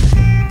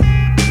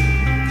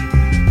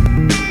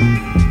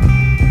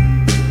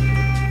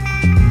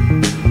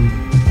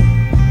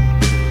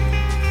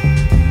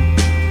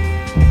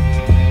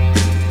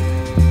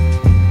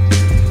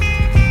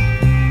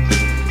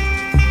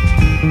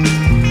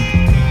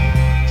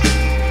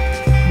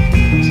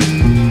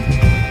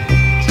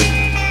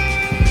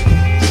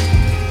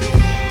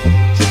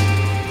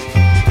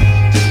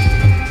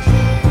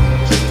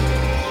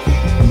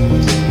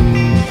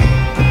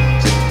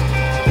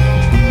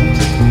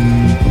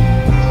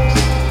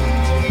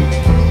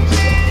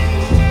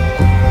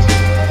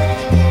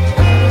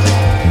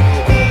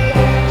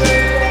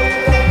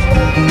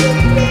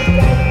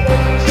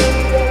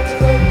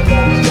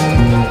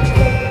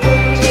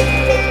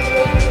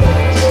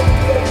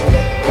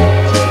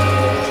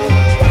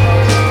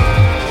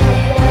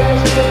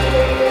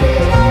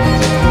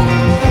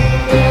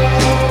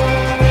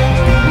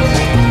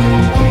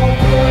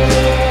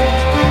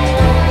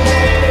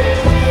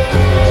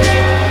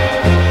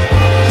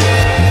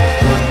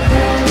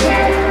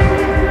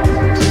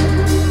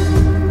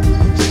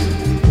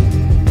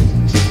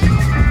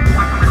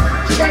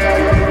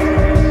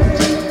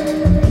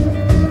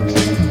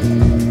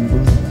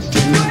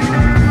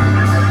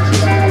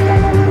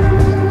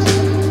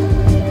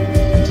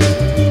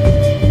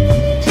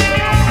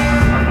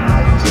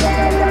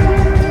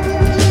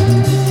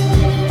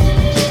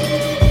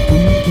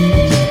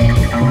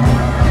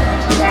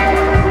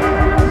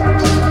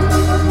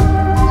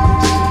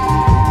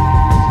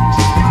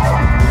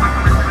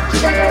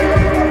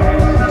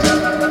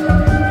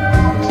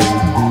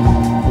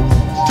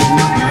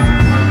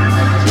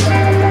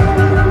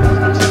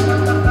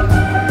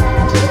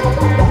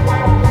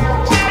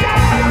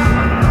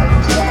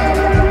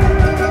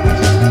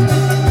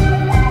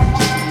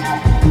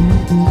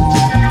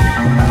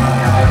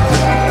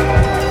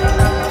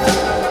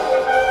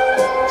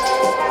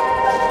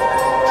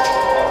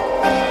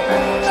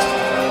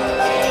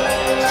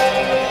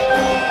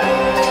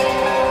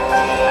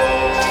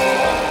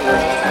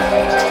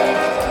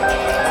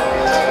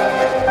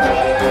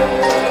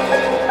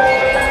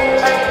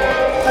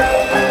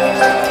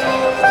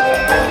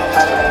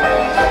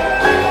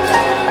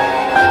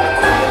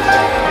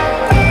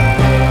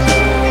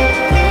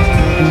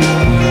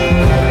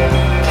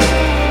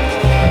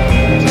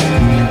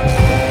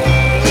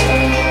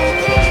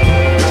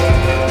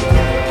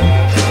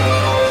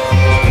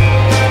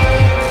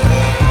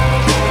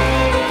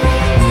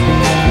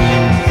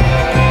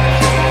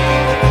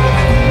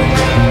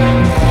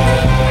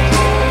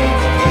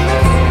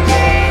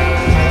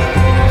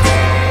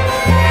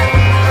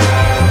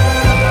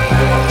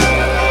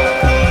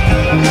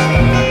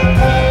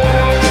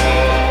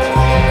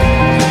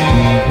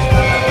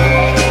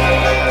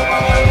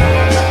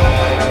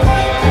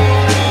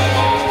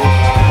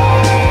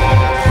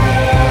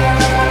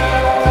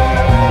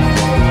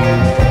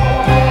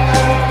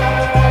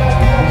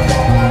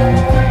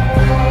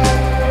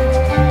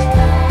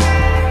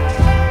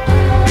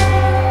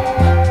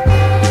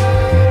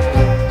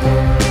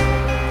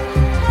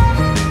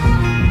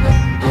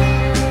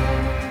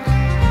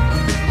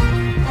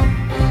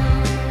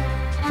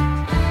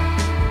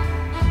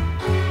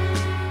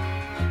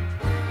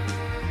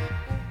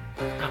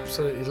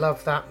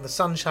 love that. The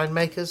Sunshine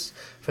Makers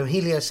from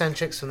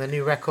Heliocentrics from their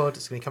new record.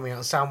 It's going to be coming out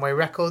on Soundway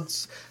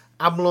Records.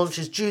 Album launch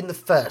is June the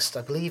 1st,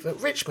 I believe, at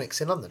Rich Mix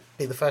in London.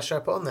 Be the first show I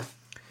put on there.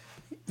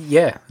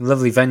 Yeah,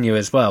 lovely venue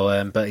as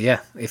well. But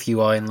yeah, if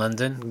you are in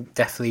London,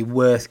 definitely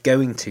worth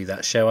going to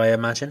that show, I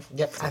imagine.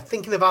 Yep, I'm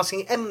thinking of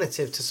asking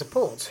Emanative to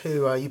support,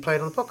 who you played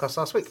on the podcast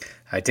last week.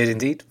 I did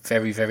indeed.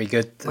 Very, very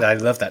good. I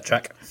love that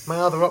track. My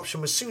other option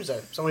was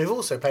Suzo, someone who've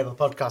also played on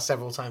the podcast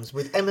several times,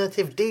 with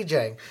Emanative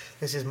DJing.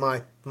 This is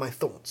my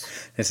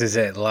thoughts. This is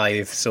it,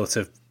 live sort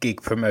of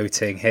gig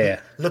promoting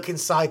here. Look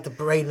inside the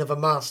brain of a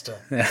master.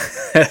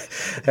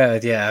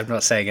 Yeah, I'm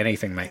not saying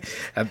anything, mate.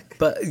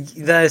 But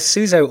there's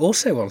Suzo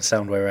also on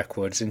Soundway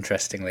Records,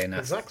 interestingly enough.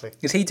 Exactly.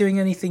 Is he doing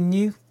anything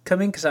new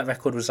coming? Because that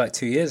record was like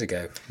 2 years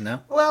ago, no?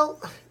 Well,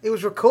 it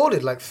was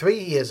recorded like 3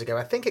 years ago.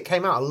 I think it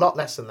came out a lot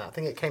less than that. I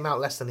think it came out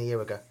less than a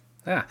year ago.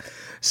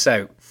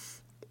 So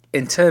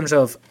in terms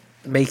of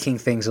making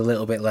things a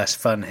little bit less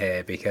fun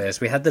here,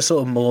 because we had the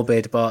sort of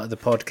morbid part of the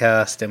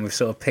podcast and we've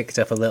sort of picked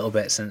up a little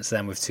bit since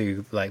then with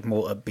two like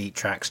more upbeat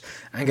tracks.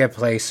 I'm going to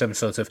play some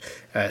sort of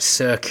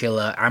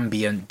circular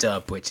ambient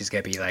dub, which is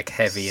going to be like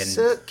heavy and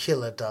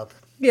circular dub.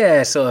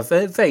 Yeah, sort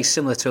of very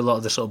similar to a lot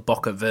of the sort of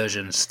Boca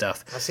version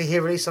stuff. I see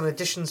here released on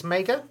Editions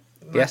Mega.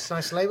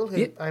 Nice label.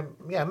 I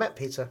met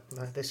Peter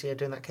this year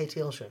doing that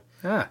KTL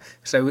show.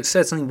 So it's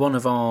certainly one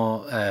of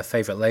our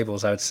favourite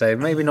labels, I would say.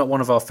 Maybe not one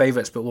of our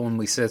favourites, but one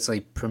we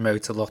certainly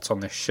promote a lot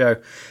on this show.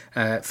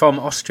 From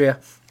Austria,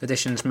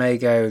 Editions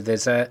Mego.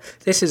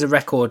 This is a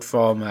record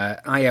from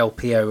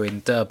ILPO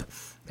in dub.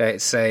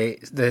 It's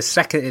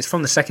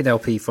from the second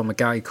LP from a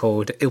guy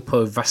called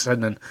Ilpo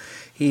Vasanen.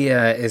 He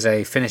is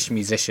a Finnish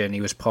musician.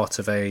 He was part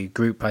of a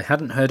group I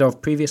hadn't heard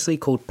of previously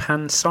called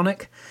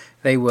Pansonic.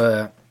 They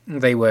were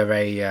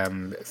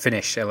a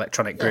Finnish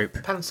electronic group.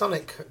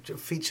 Pansonic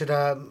featured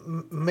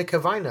Mika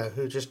Vino,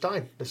 who just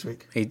died this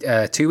week.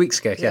 2 weeks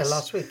ago, yes. Yeah,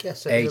 last week,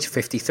 yes. Age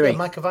 53. Yeah,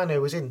 Mika Vino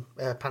was in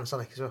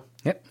Pansonic as well.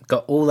 Yep,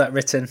 got all that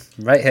written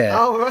right here.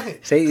 Oh, right.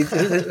 See,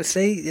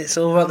 it's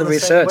all about the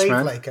research,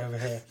 man. Over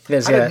here.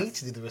 Yes, I don't need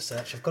to do the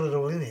research. I've got it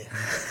all in here.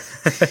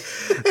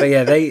 But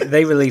yeah,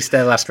 they released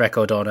their last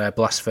record on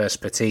Blast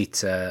First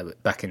Petite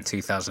back in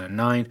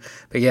 2009.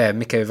 But yeah,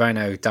 Mikko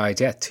Vino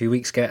died 2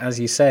 weeks ago, as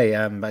you say.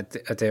 I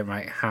didn't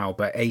write how,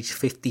 but age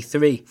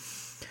 53.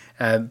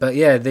 But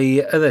yeah,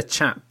 the other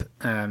chap,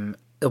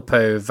 Ilpo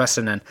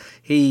Vasanen,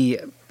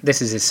 this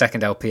is his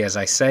second LP, as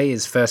I say.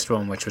 His first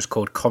one, which was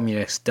called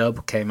Communist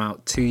Dub, came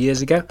out 2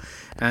 years ago.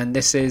 And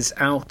this is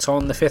out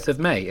on the 5th of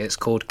May. It's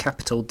called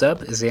Capital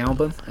Dub, is the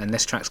album. And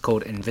this track's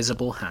called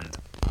Invisible Hand.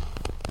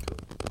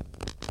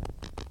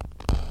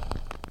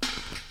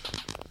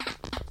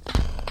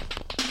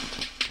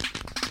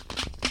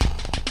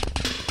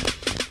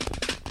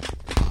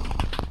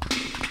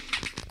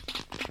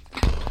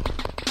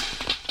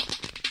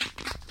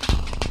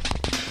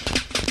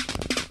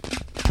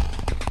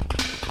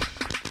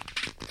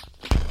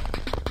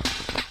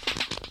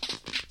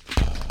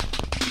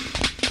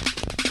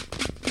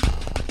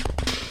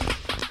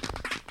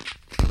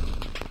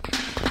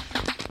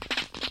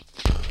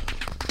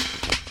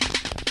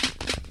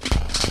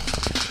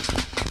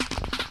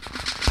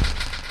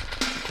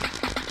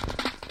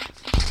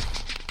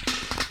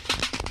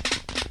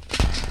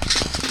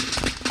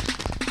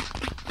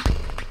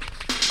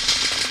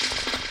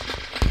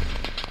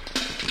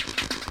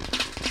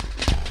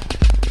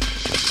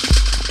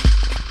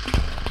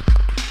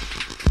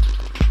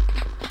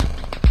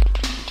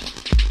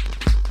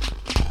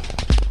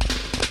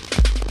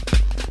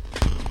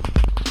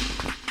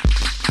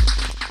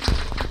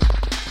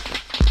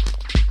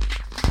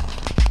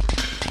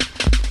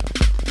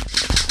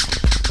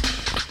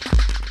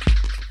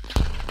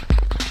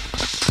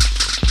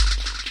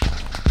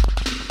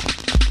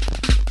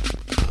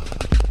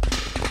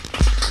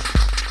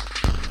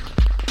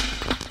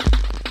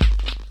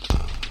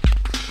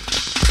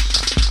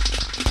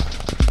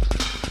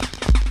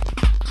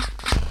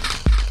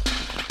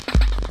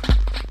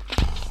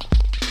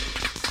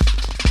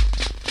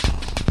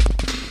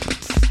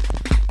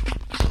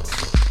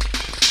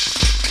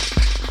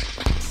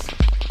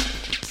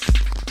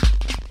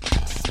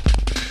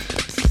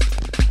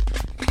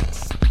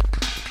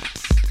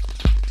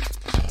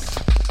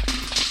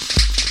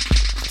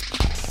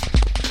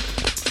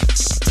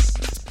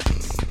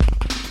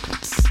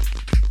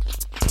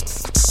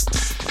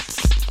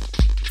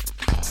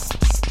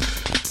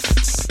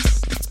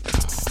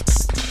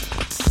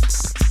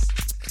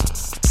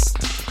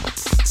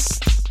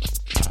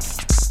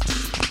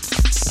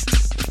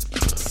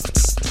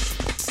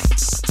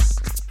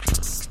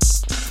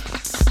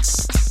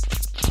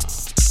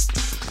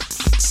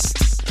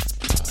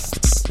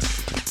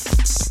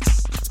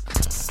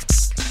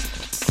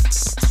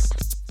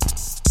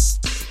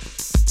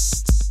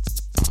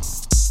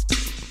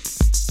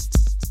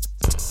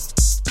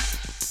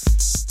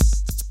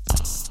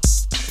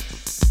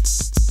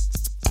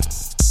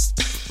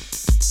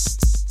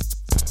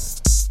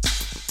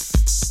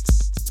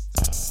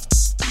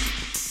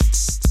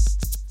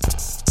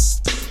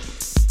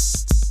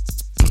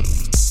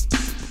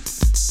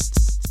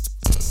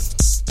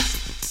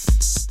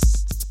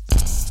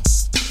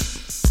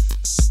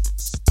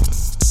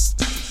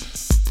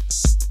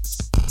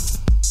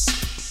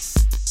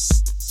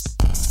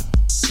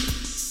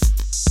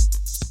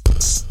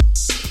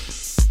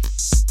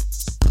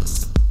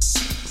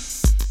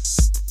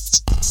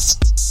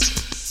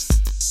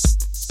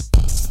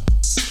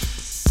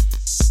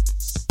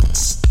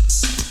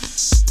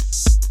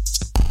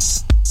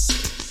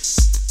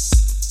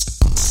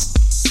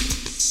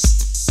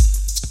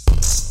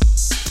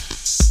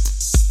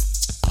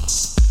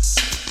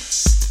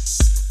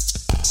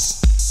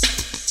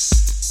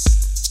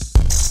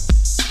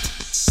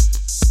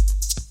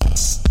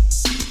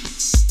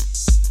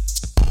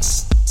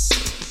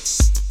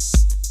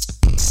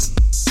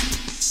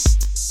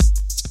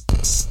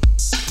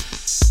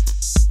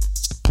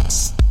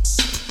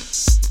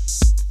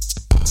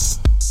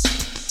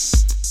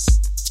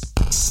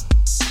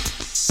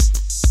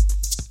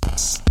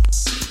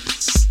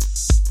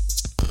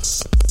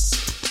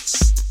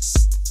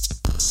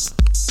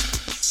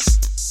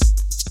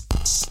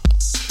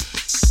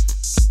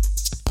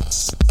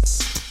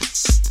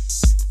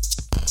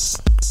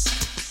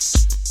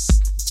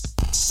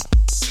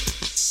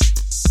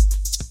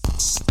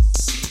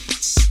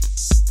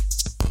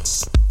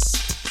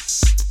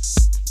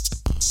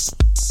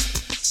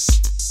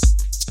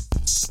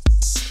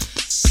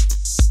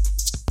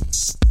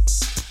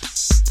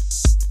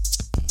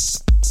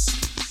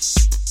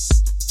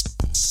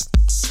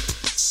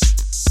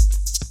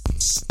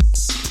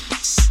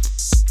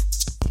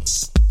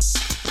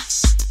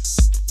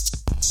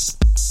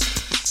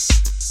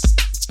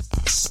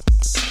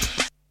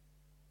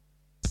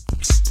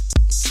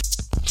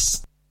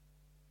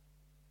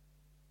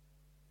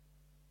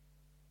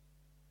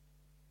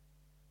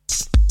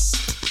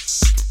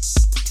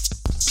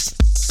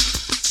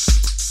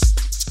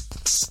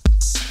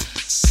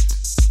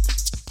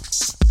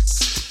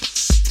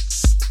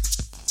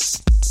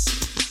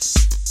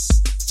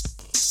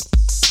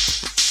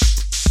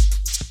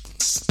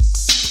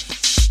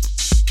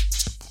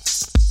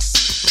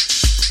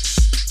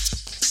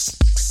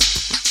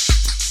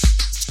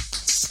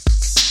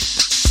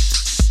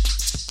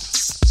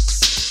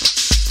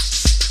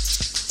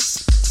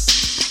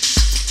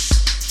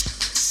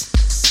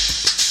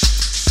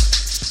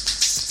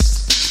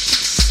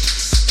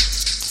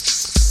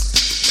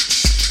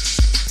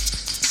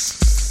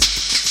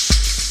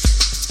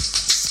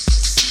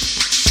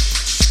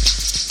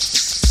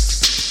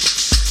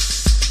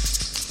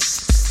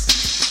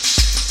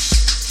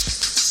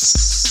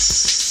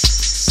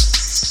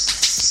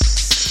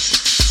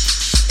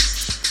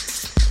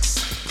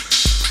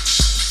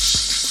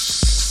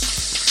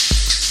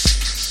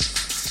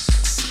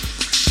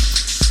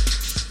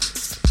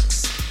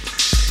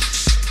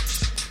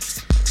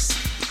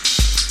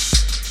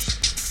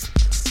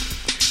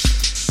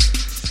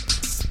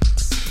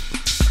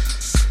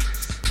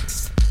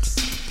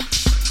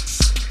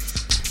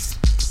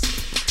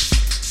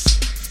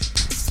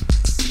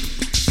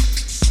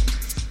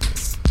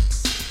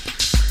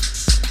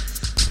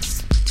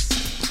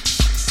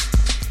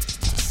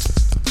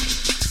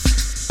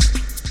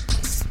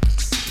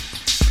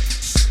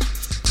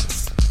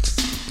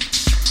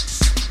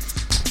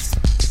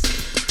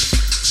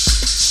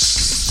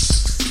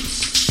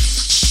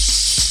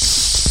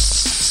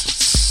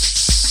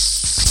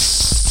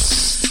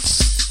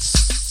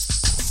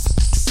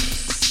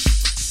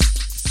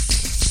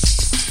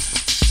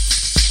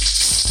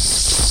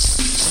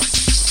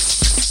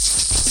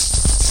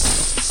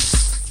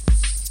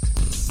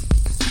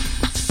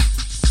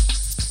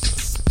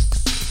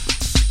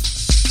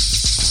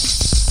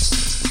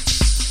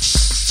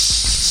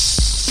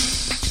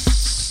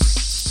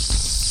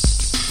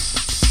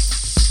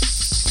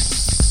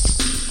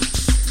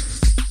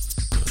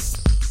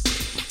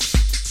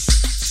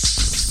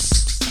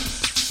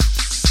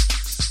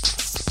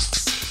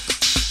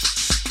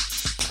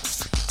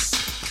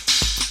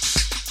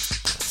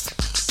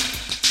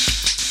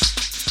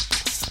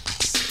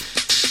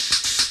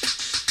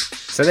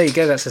 So there you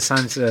go. That's the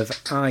sounds of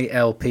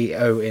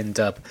ILPO in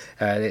dub.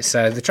 It's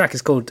the track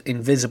is called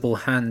Invisible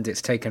Hand.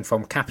 It's taken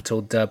from Capital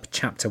Dub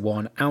Chapter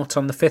 1, out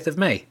on the 5th of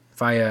May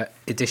via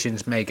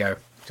Editions Mago.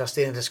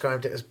 Justina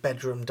described it as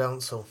bedroom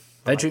dancehall.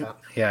 Bedroom? Like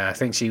Yeah, I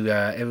think she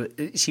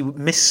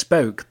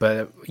misspoke,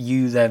 but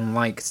you then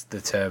liked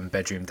the term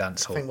bedroom I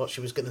dancehall. think what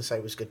she was going to say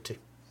was good too.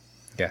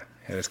 Yeah,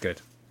 it was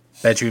good.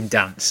 Bedroom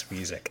dance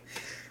music.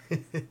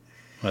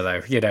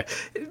 Although, you know...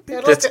 Yeah,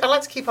 I'd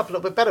like to keep up a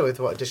little bit better with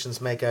what Editions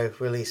Mago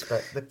release,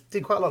 but they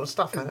do quite a lot of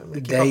stuff. I don't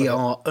really keep up They with it.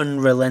 are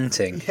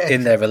unrelenting Yeah.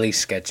 in their release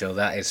schedule,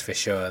 that is for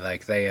sure.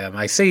 Like they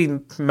I see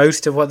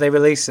most of what they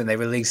release, and they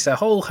release a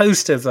whole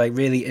host of like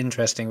really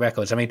interesting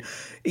records. I mean,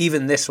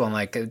 even this one,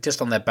 like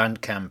just on their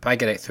Bandcamp, I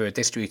get it through a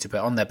distributor,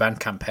 but on their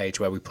Bandcamp page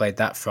where we played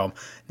that from,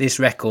 this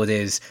record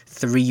is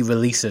 3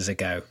 releases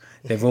ago.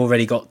 They've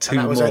already got 2 And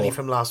that was more. only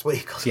from last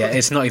week. Or Yeah, something.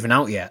 it's not even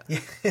out yet.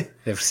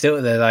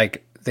 They're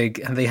like they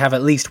have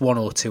at least 1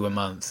 or 2 a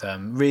month.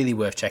 Really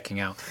worth checking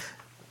out.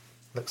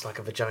 Looks like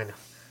a vagina.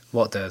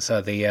 What does?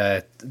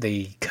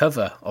 The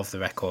cover of the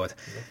record.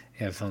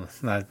 Yeah,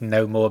 I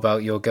know more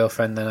about your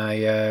girlfriend than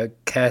I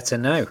care to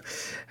know.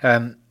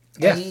 Yeah,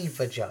 A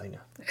vagina.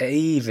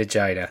 a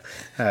vagina.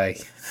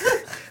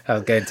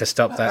 I'm going to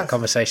stop that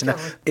conversation there.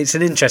 It's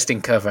an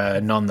interesting cover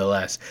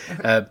nonetheless.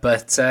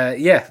 But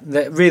yeah,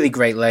 really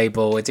great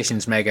label,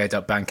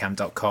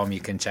 editionsmago.bandcamp.com. You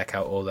can check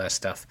out all their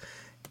stuff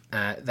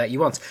that you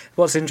want.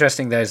 What's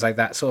interesting though is like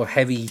that sort of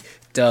heavy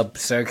dub,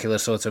 circular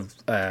sort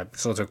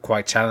of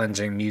quite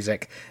challenging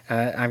music.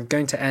 I'm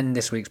going to end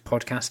this week's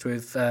podcast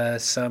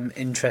with some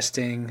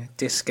interesting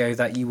disco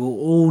that you will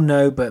all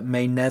know but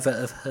may never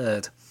have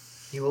heard.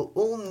 You will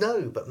all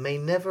know, but may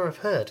never have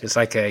heard. It's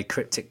like a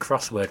cryptic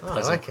crossword Oh, I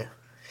puzzle. like it.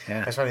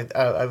 Yeah. It's funny.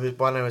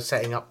 When I was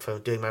setting up for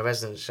doing my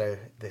residence show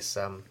this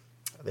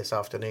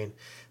afternoon,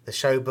 the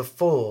show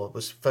before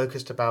was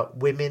focused about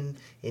women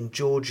in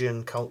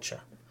Georgian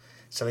culture.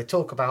 So they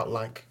talk about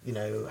like, you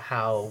know,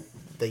 how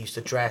they used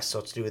to dress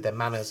or to do with their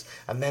manners,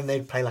 and then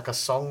they'd play like a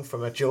song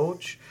from a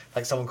George,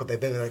 like someone could, they'd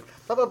be like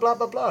blah blah blah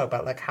blah blah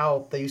about like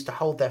how they used to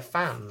hold their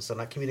fans and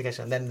like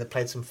communication, and then they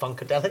played some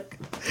funkadelic.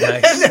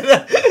 Nice.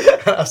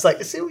 I was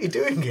like, see what you're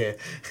doing here.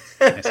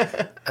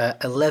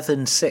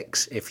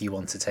 11-6 if you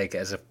want to take it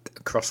as a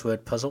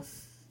crossword puzzle.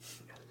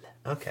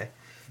 Okay.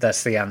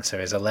 That's the answer,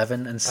 is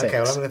 11 and 6. Okay,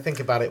 well, I'm going to think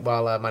about it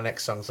while my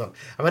next song's on.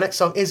 And my next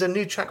song is a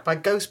new track by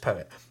Ghost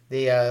Poet,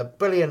 the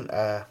brilliant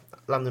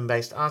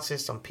London-based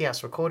artist on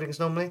PS Recordings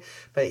normally.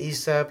 But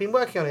he's been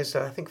working on his,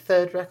 I think,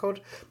 3rd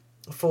record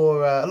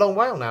for a long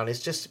while now. And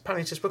he's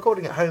apparently just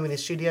recording at home in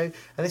his studio. And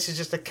this is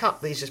just a cut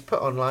that he's just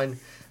put online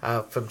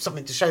from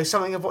something to show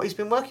something of what he's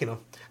been working on.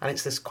 And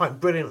it's this quite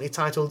brilliantly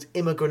titled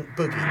Immigrant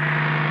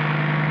Boogie.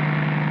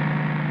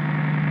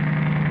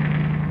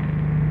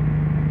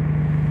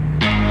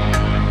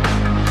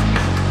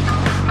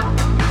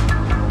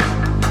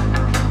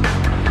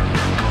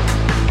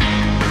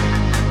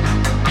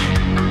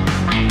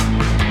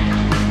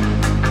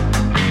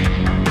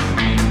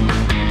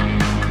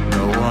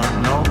 No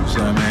one knows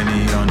how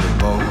many on the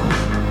boat.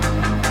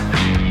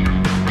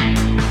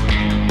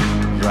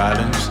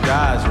 Riding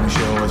skies won't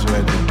show us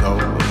where to go.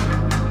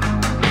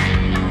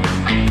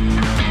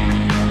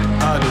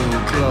 I do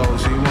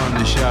close, he wants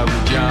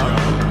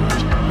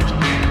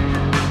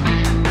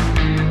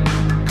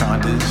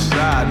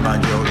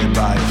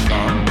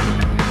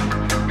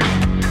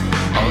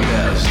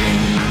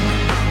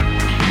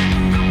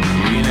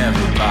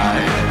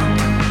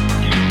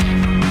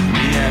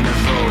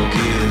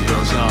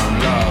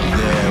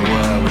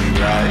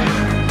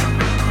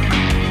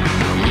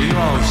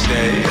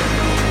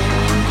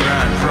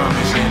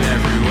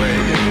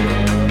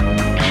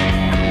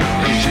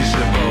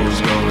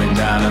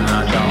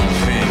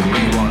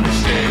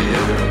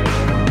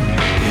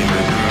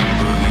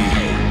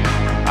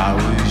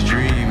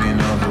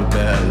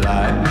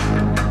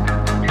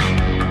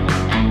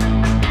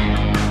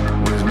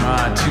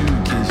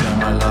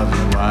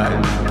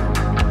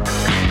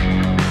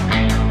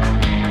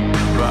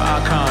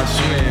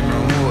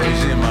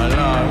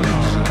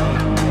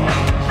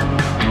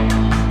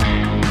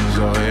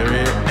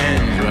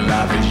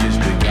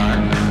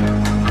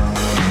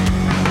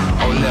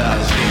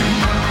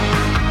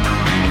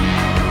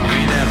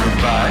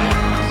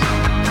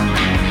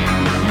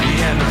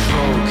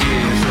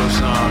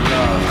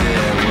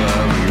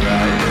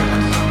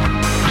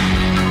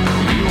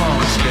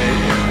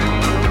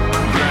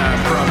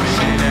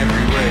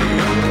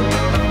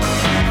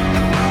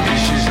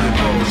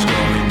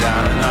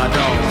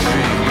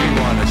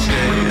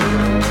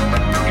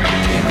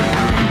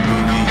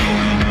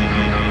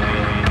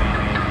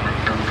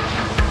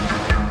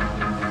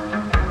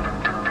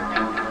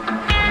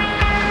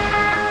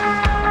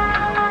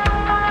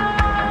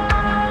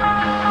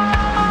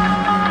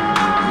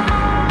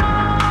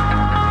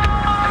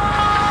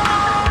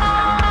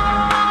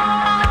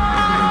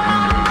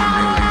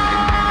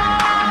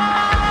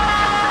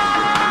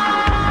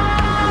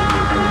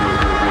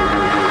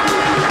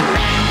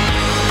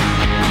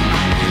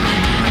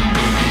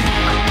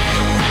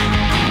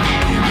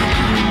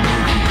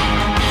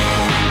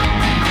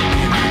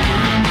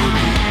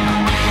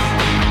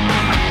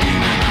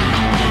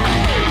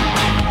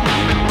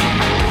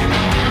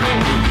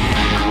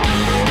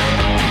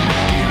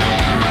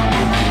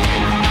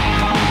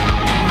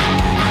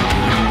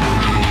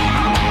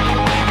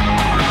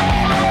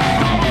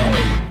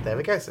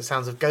we go. So the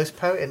sounds of Ghost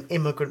Poet and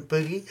Immigrant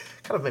Boogie.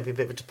 Kind of maybe a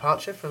bit of a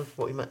departure from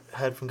what we might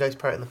heard from Ghost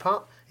Poet in the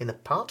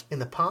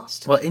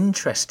past. Well,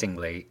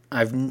 interestingly,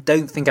 I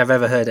don't think I've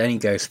ever heard any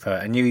Ghost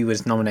Poet. I knew he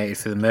was nominated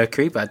for the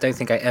Mercury, but I don't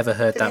think I ever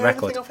heard Did that you hear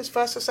record. anything off his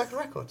first or second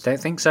records? Don't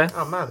think so.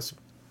 Oh man, there's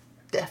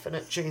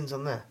definite tunes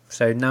on there.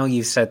 So now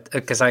you've said,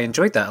 because I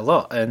enjoyed that a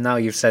lot, and now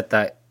you've said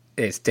that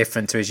it's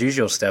different to his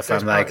usual stuff.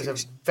 Ghost I'm Poet like,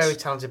 is a very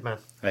talented man.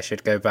 I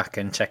should go back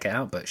and check it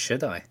out, but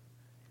should I?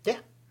 Yeah.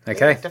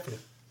 Okay. Yeah, definitely.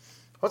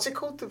 What's it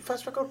called? The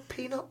first record?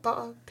 Peanut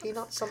Butter?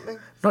 Peanut something?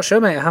 Not sure,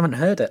 mate. I haven't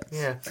heard it.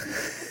 Yeah.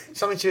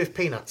 Something to do with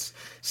peanuts.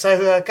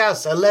 So,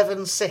 Gaz,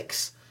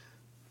 11-6.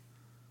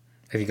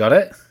 Have you got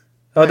it?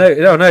 Oh, no.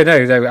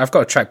 I've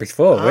got a track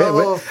before.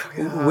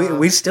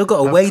 We've still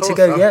got a way to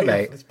go yet,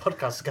 mate. This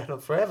podcast is going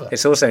on forever.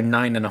 It's also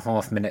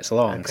 9.5 minutes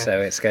long, Okay.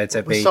 so it's going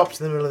to We be... stopped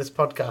in the middle of this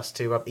podcast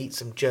to eat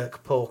some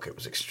jerk pork. It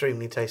was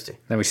extremely tasty.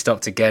 Then we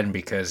stopped again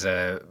because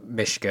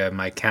Mishka,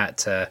 my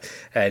cat,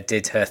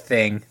 did her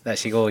thing that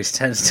she always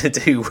tends to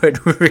do when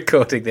we're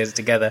recording this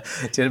together,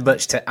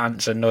 much to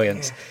Ant's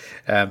annoyance.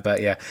 But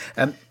yeah,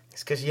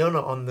 It's because you're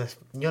not on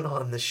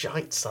the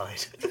shite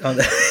side.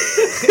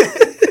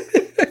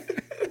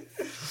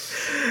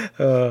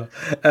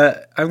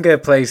 I'm going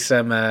to play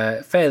some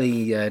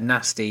fairly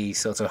nasty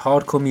sort of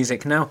hardcore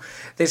music now.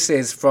 This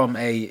is from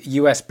a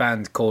US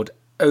band called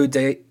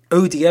Odio.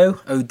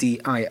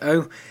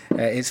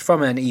 It's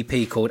from an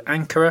EP called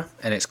Ankara,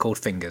 and it's called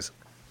Fingers.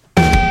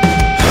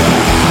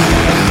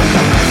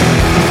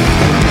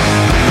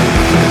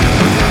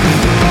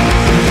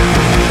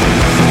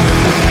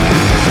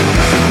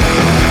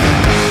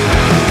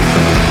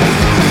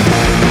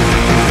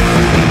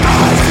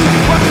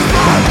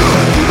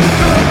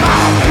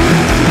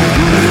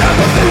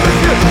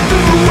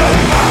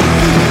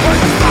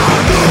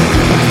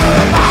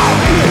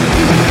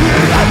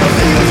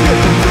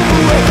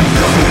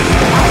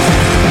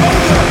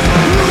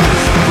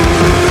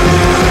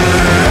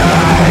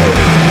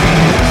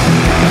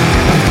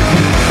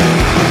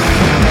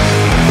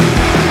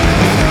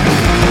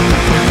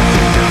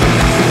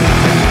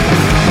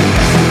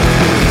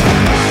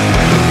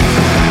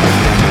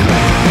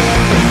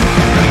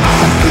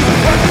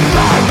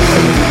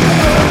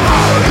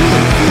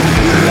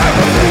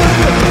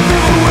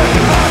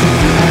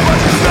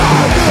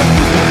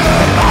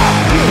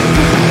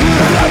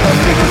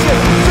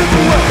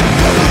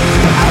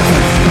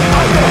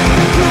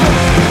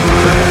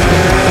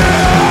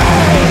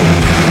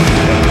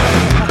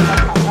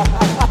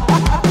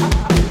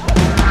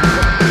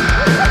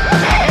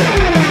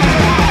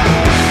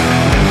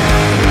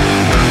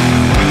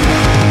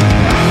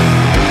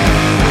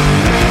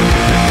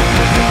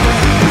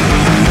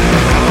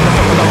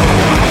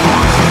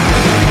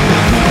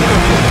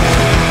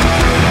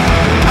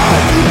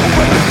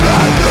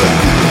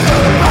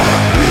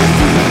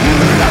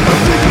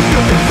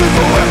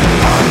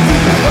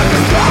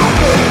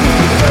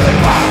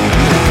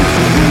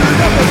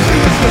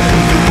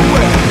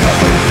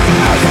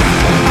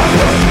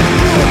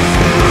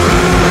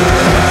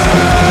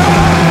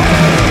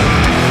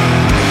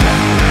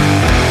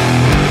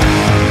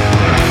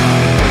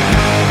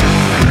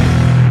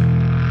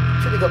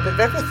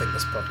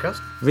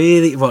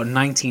 Really,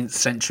 19th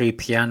century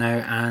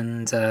piano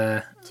and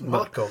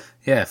Hardcore.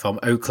 Yeah, from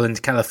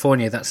Oakland,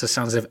 California. That's the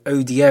sounds of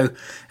Odio.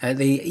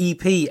 The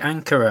EP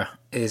Ankara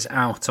is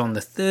out on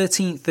the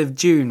 13th of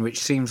June, which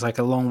seems like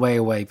a long way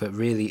away, but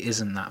really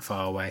isn't that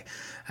far away.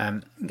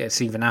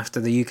 It's even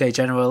after the UK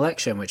general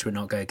election, which we're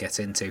not going to get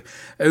into.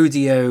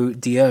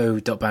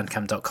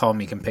 odiodo.bandcamp.com,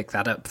 you can pick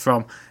that up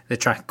from. The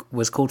track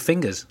was called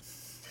Fingers.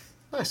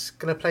 Nice.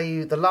 Going to play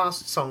you the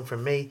last song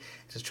from me.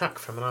 It's a track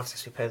from an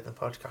artist we played in the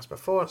podcast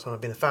before. It's one I've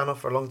been a fan of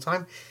for a long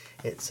time.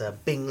 It's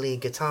Bingley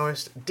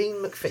guitarist Dean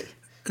McPhee.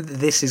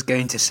 This is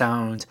going to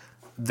sound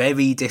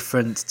very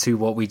different to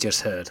what we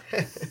just heard.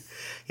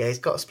 Yeah, he's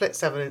got a split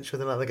 7-inch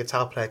with another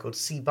guitar player called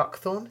C.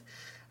 Buckthorn.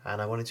 And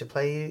I wanted to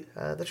play you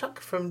the track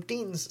from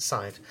Dean's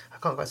side. I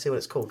can't quite see what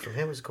it's called from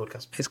here. What's it called,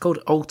 Gus? It's called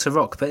Alter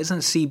Rock, but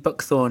isn't C.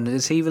 Buckthorn,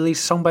 has he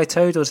released Song by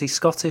Toad, or is he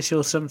Scottish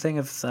or something?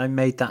 Have I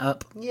made that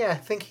up? Yeah, I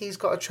think he's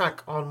got a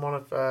track on one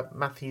of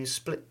Matthew's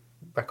split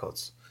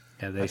records.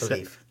 Yeah, I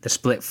believe.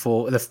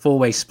 the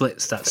four-way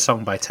splits that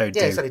Song by Toad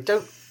Yeah, do. exactly.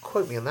 Don't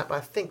quote me on that, but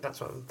I think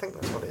that's what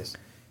it is.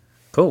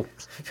 Cool.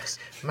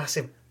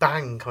 Massive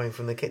bang coming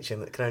from the kitchen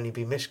that can only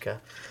be Mishka.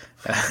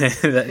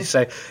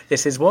 So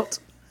this is what?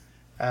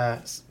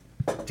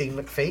 Dean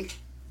McPhee.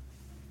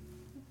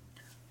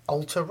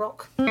 Alter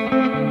Rock.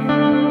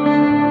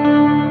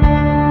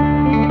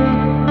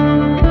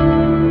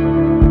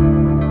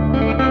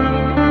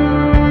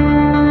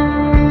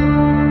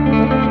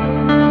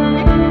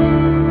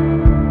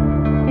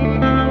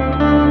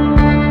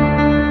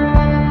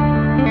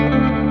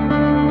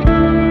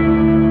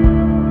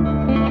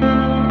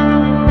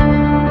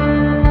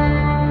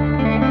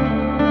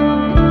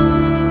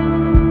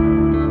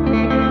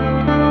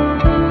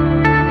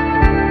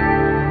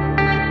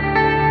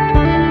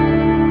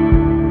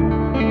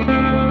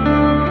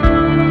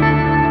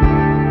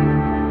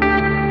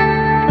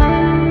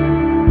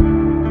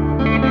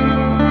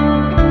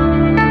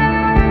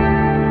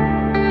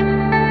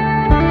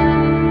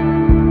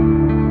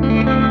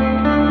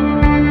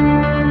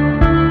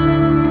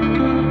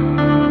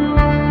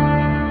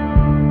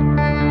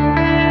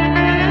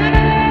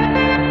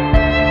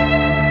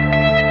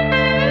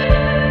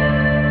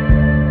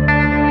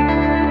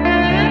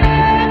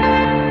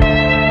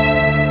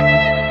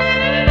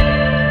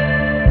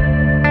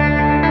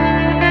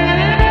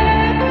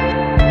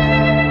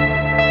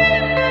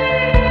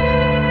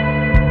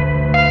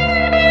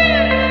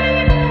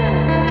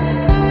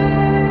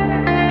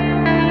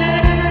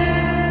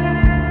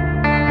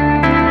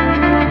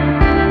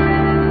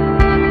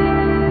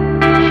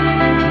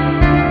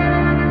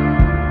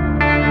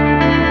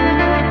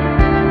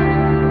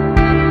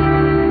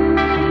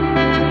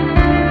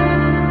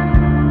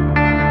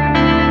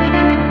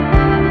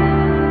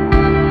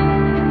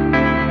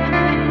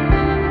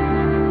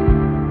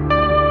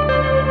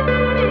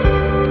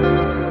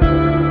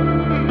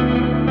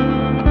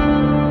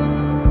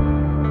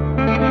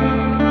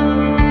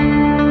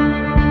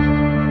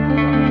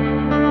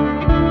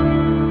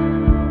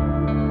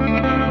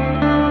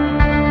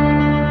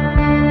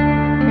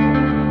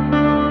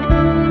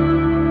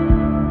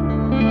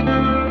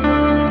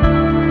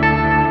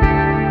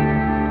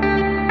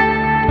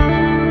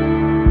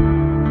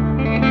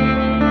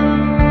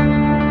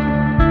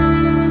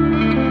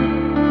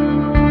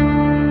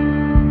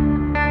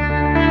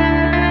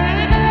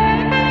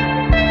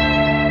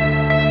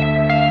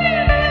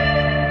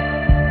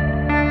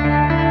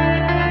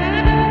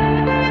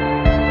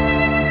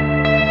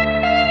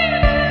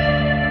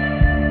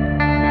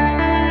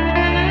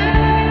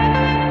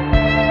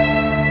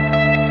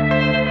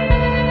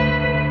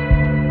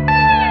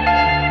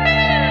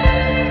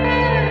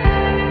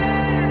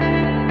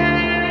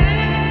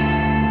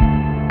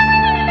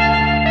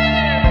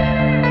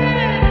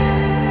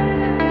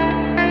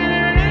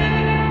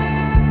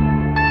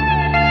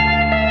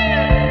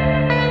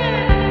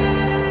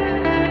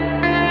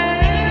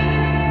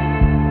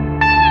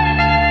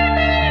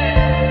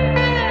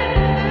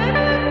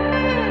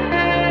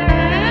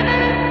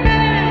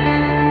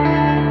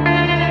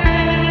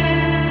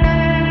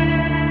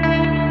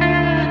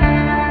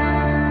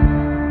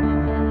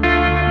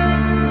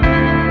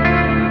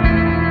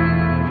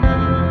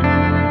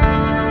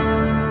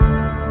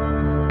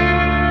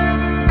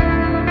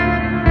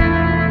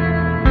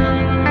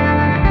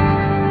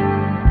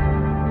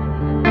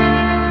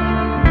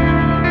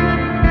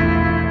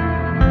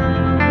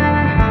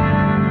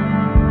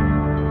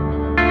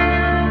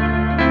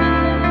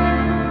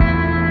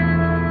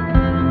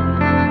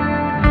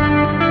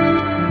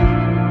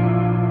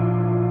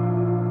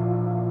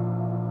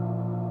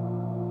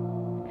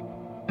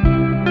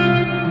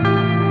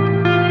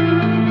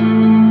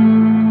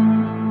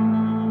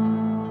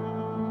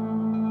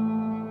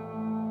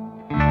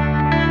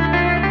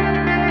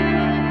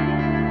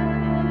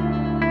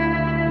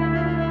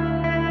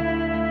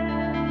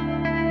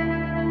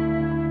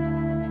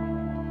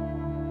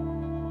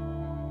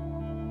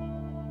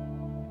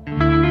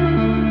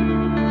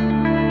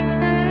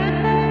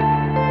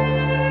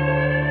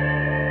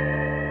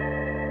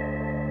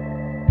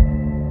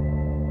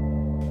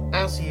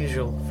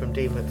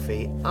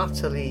 discography,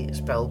 utterly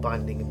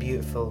spellbinding and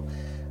beautiful.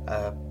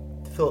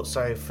 Thought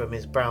so from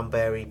his Brown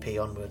Bear EP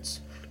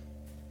onwards.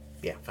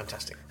 Yeah,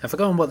 fantastic. I've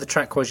forgotten what the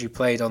track was you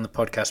played on the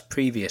podcast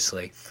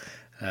previously.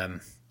 For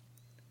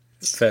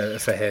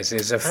his,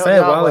 it's a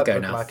fair while ago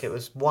now. Like it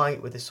was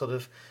white with this sort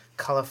of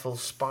colourful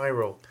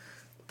spiral,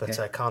 but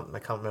I can't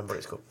remember what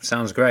it's called.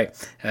 Sounds great.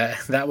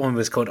 That one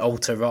was called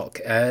Alter Rock.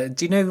 Do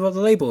you know what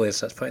the label is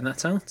that's putting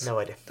that out? No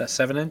idea. That's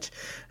 7-inch.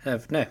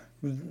 No,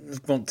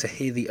 want to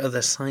hear the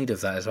other side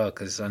of that as well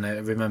because I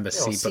remember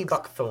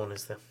Seabuck Thorne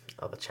is the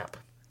other chap.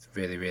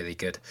 Really, really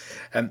good.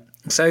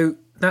 So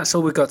that's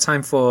all we've got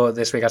time for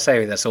this week. I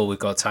say that's all we've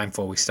got time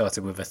for. We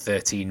started with a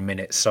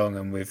 13-minute song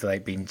and we've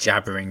been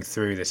jabbering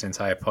through this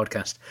entire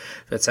podcast.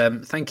 But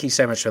thank you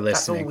so much for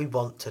listening. That's all we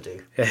want to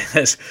do.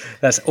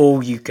 That's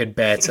all you could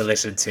bear to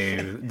listen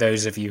to,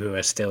 those of you who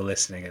are still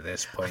listening at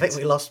this point. I think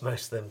we lost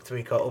most of them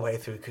 3/4 way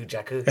through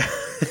Kujaku.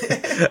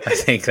 I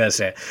think that's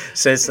it.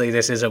 Certainly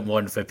this isn't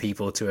one for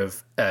people to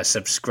have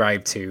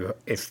subscribed to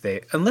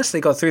unless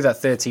they got through that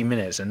 13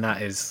 minutes, and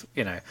that is,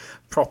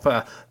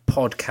 proper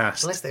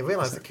podcast. Unless they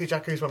realise that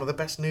Kujaku is one of the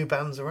best new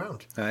bands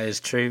around. That is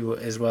true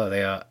as well.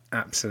 They are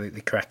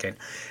absolutely cracking.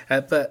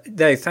 But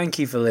no, thank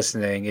you for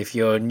listening. If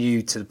you're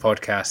new to the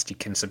podcast, you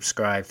can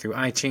subscribe through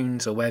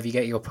iTunes or wherever you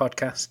get your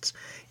podcasts.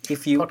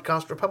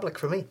 Podcast Republic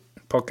for me.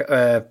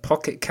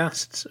 Pocket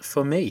Casts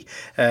for me.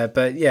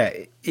 But yeah,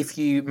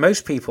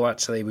 most people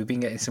actually, we've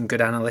been getting some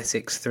good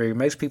analytics through.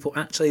 Most people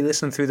actually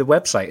listen through the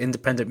website,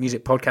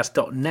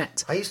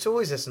 independentmusicpodcast.net. I used to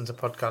always listen to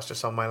podcasts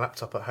just on my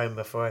laptop at home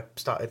before I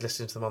started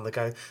listening to them on the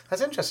go.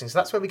 That's interesting. So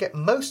that's where we get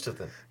most of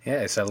them. Yeah,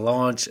 it's a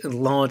large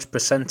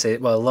percentage.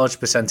 Well, a large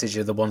percentage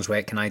of the ones where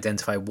it can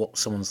identify what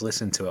somene's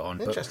listened to it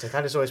on. Interesting.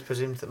 I just always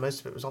presumed that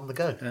most of it was on the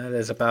go.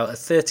 There's about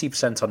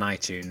 30% on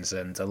iTunes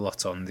and a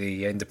lot on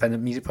the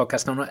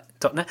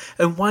independentmusicpodcast.net.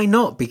 And why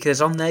not? Because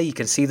on there you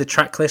can see the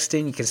track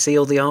listing, you can see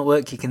all the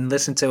artwork, you can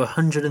listen to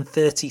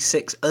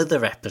 136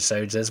 other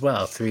episodes as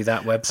well through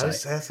that website. I'm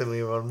certain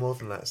we were on more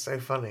than that. It's so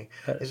funny.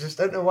 I just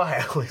don't know why.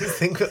 I always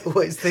think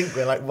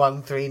we're like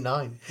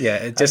 139.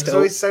 Yeah, I'm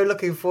always so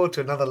looking forward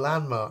to another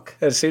landmark.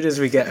 As soon as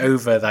we get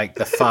over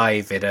the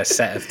 5 in a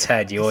set of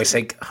 10, you always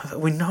think,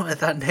 we're not at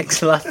that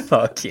next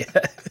landmark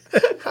yet.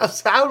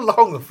 How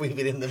long have we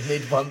been in the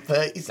mid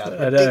 130s?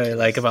 I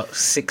know, about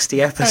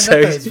 60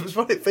 episodes. It's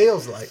what it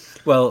feels like.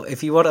 Well,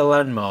 if you want a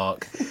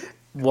landmark,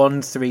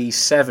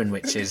 137,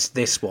 which is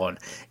this one,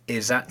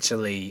 is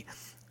actually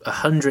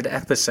 100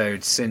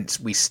 episodes since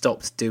we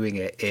stopped doing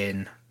it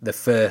in the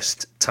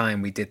first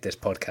time we did this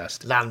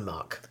podcast.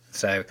 Landmark.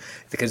 So,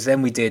 because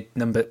then we did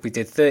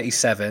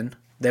 37,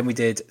 then we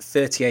did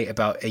 38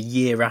 about a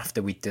year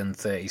after we'd done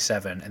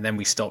 37, and then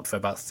we stopped for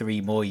about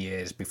 3 more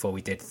years before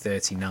we did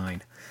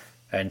 39.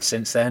 And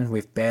since then,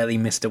 we've barely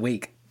missed a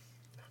week.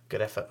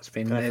 Good effort.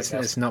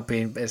 It's not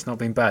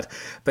been bad.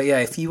 But yeah,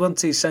 if you want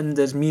to send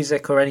us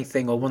music or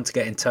anything, or want to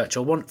get in touch,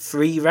 or want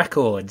free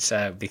records,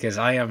 because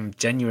I am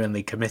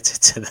genuinely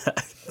committed to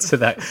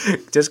that,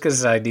 just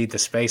because I need the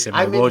space in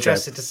my wardrobe. I'm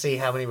interested to see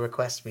how many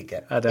requests we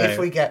get. If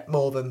we get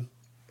more than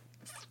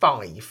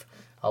 5,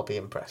 I'll be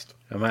impressed.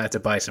 I might have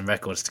to buy some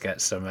records to get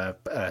some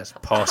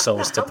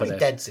parcels to put in. How many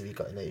deads have you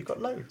got in there? You've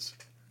got loads.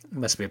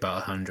 Must be about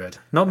 100.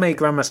 Not me,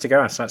 Grandmaster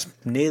Garage. That's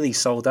nearly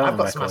sold out. I've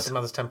got some Master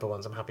Mother's Temple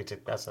ones. I'm happy to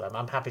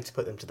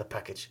put them to the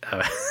package.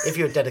 If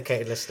you're a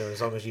dedicated listener,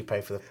 as long as you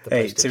pay for the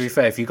postage. To be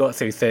fair, if you got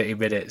through 30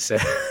 minutes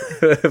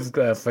for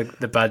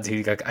the band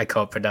who I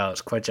can't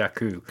pronounce,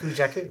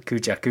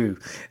 Kujaku,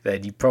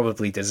 then you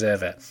probably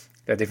deserve it.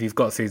 And if you've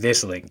got through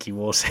this link, you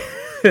also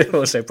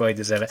probably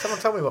deserve it. Someone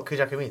tell me what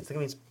Kujaku means. I think it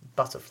means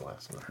butterfly or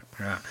something.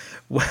 Yeah.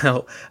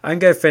 Well, I'm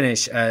going to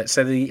finish.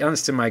 So the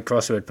answer to my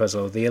crossword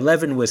puzzle, the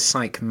 11 was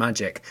Psych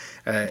Magic.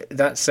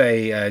 That's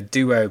a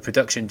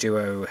production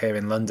duo here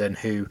in London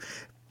who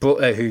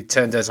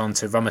turned us on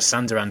to Rama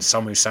Sandaran,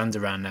 Samu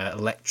Sandaran,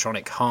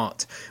 Electronic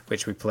Heart,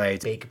 which we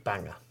played. Big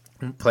banger.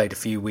 Played a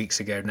few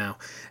weeks ago now.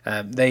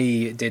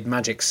 They did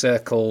Magic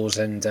Circles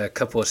and a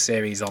couple of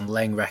series on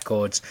Leng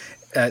Records.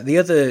 The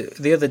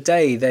other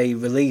day they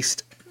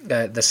released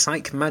the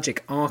Psych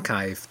Magic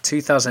Archive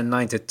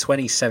 2009 to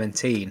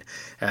 2017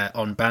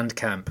 on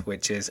Bandcamp,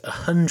 which is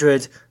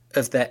 100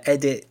 of their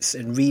edits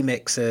and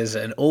remixes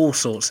and all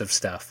sorts of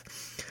stuff.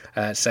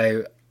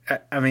 So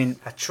I mean,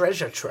 a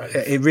treasure trove.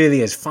 It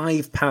really is.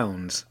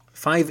 £5.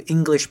 5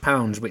 English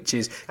pounds, which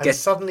is... And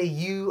suddenly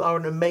you are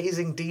an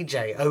amazing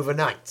DJ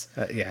overnight.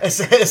 Yeah.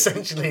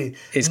 Essentially,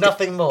 it's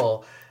nothing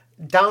more.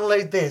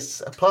 Download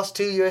this, plus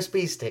 2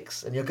 USB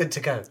sticks, and you're good to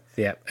go.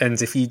 Yeah,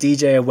 and if you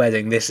DJ a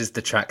wedding, this is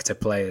the track to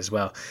play as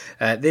well.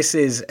 This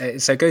is...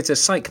 so go to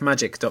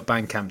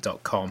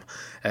psychmagic.bandcamp.com.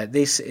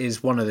 This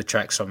is one of the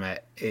tracks from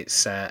it.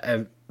 It's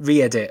a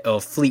re-edit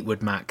of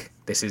Fleetwood Mac.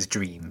 This is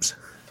Dreams.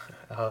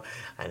 Oh,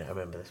 I know, I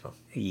remember this one.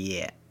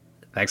 Yeah.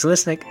 Thanks for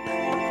listening.